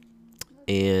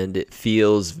 And it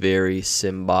feels very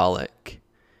symbolic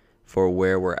for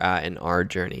where we're at in our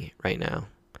journey right now.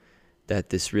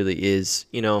 That this really is,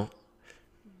 you know,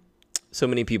 so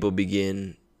many people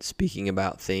begin speaking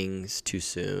about things too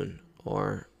soon,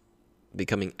 or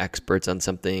becoming experts on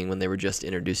something when they were just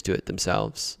introduced to it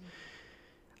themselves.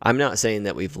 I'm not saying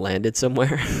that we've landed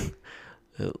somewhere.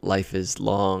 Life is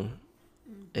long,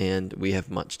 and we have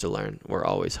much to learn. We're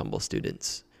always humble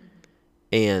students.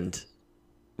 And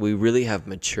we really have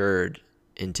matured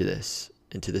into this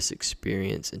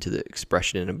experience, into the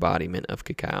expression and embodiment of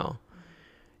Cacao.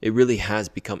 It really has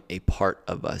become a part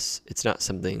of us. It's not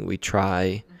something we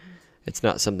try. It's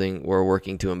not something we're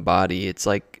working to embody. It's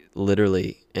like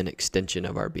literally an extension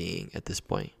of our being at this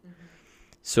point. Mm-hmm.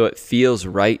 So it feels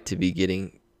right to be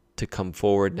getting to come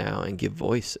forward now and give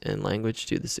voice and language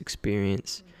to this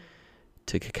experience,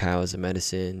 to Cacao as a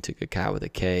medicine, to Cacao with a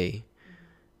K.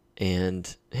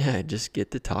 And yeah, just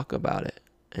get to talk about it.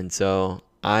 And so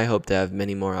I hope to have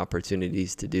many more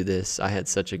opportunities to do this. I had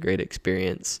such a great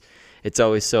experience. It's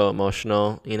always so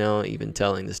emotional, you know, even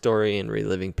telling the story and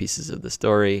reliving pieces of the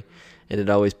story. And it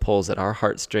always pulls at our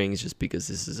heartstrings, just because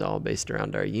this is all based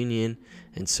around our union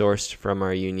and sourced from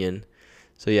our union.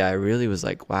 So yeah, I really was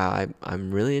like, wow,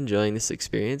 I'm really enjoying this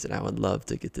experience, and I would love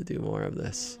to get to do more of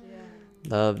this.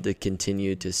 Yeah. Love to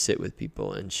continue to sit with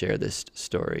people and share this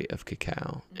story of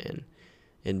Cacao and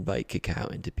invite Cacao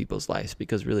into people's lives,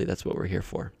 because really that's what we're here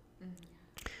for.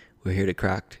 Mm-hmm. We're here to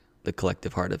crack the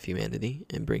collective heart of humanity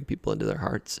and bring people into their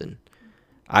hearts. And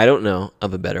I don't know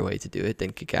of a better way to do it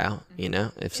than Cacao. You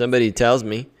know, if somebody tells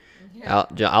me,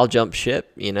 I'll jump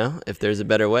ship, you know, if there's a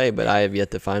better way, but I have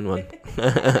yet to find one.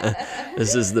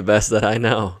 This is the best that I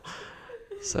know.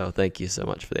 So thank you so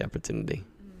much for the opportunity.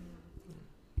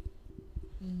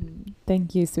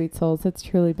 Thank you, sweet souls. It's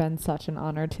truly been such an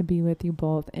honor to be with you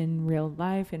both in real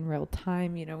life, in real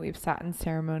time. You know, we've sat in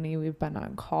ceremony, we've been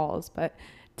on calls, but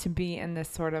to be in this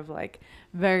sort of like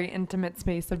very intimate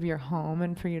space of your home,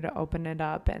 and for you to open it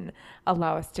up and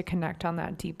allow us to connect on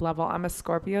that deep level. I'm a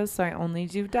Scorpio, so I only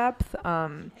do depth.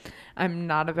 I'm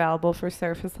not available for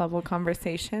surface level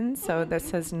conversations, so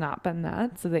this has not been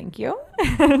that, so thank you.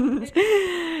 And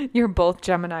you're both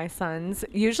Gemini suns.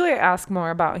 Usually I ask more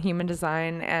about human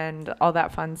design and all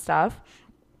that fun stuff,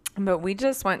 but we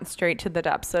just went straight to the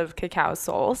depths of Cacao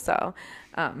soul, so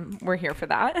we're here for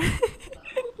that.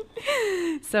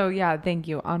 So yeah, thank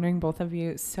you. Honoring both of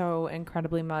you so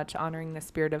incredibly much, honoring the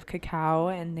spirit of Cacao,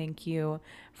 and thank you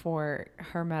for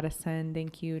her medicine.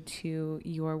 Thank you to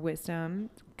your wisdom,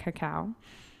 Cacao.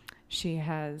 She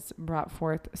has brought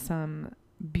forth some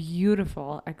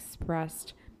beautifully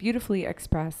expressed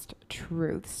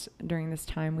truths during this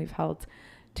time we've held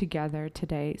together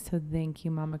today. So thank you,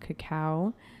 Mama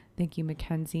Cacao. Thank you,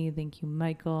 Makenzie. Thank you,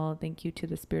 Michael. Thank you to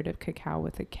the Spirit of Cacao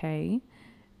with a K.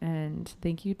 And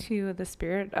thank you to the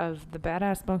spirit of the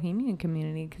Badass Bohemian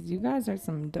community, because you guys are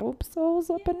some dope souls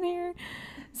up in here.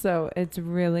 So it's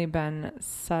really been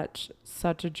such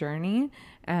a journey.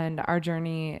 And our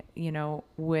journey,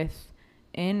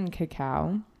 within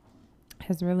Cacao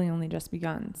has really only just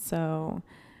begun. So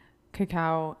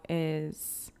Cacao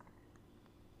is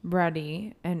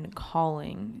ready and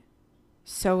calling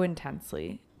so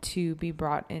intensely to be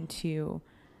brought into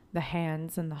the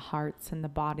hands and the hearts and the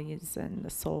bodies and the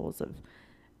souls of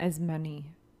as many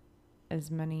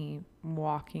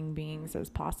walking beings as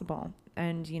possible.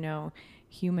 And,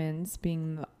 humans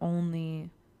being the only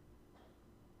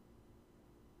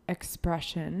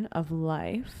expression of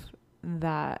life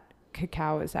that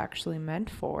cacao is actually meant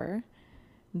for,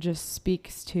 just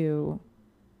speaks to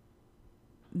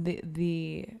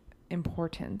the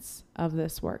importance of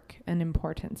this work and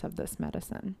importance of this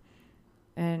medicine.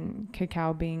 And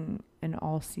cacao being an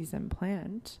all-season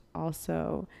plant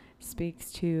also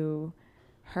speaks to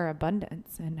her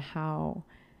abundance and how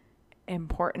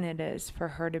important it is for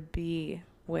her to be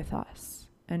with us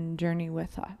and journey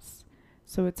with us.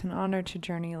 So it's an honor to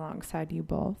journey alongside you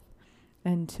both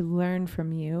and to learn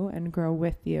from you and grow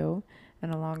with you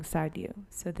and alongside you.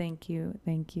 So thank you,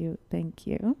 thank you, thank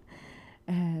you.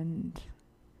 And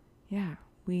yeah,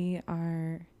 we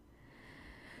are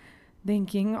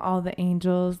thanking all the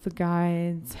angels, the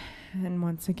guides, and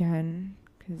once again,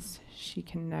 because she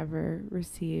can never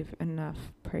receive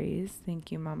enough praise,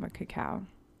 thank you, Mama Cacao,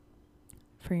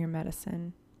 for your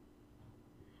medicine.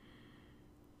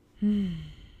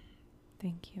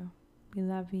 Thank you. We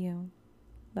love you.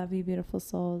 Love you, beautiful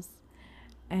souls.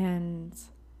 And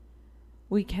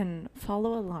we can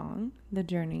follow along the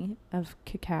journey of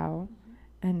Cacao.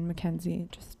 And Makenzie,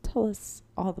 just tell us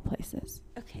all the places.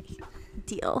 Okay,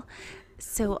 deal.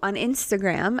 So on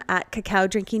Instagram at Cacao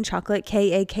Drinking Chocolate,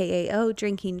 KAKAO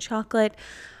Drinking Chocolate.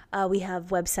 We have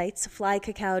websites.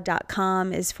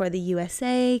 flycacao.com is for the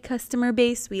USA customer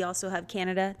base. We also have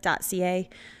Canada.ca.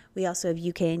 We also have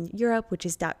UK and Europe, which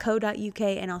is .co.uk,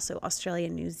 and also Australia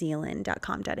and New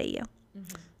Zealand.com.au. Mm-hmm.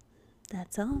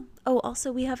 That's all. Oh,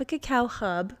 also we have a cacao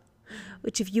hub,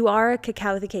 which if you are a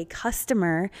Cacao with a K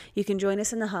customer, you can join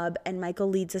us in the hub, and Michael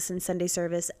leads us in Sunday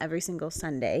service every single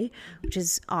Sunday, which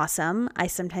is awesome. I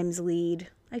sometimes lead,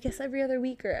 I guess every other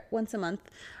week or once a month,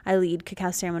 I lead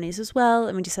cacao ceremonies as well,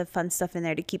 and we just have fun stuff in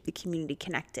there to keep the community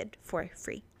connected for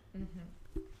free. Mm-hmm.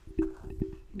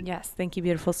 Yes, thank you,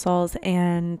 beautiful souls.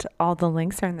 And all the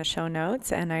links are in the show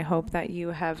notes. And I hope that you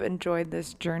have enjoyed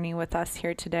this journey with us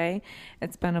here today.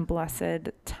 It's been a blessed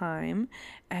time.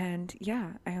 And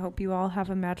yeah, I hope you all have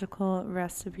a magical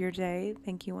rest of your day.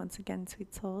 Thank you once again,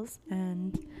 sweet souls.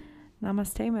 And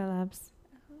namaste, my loves.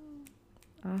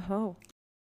 Aho.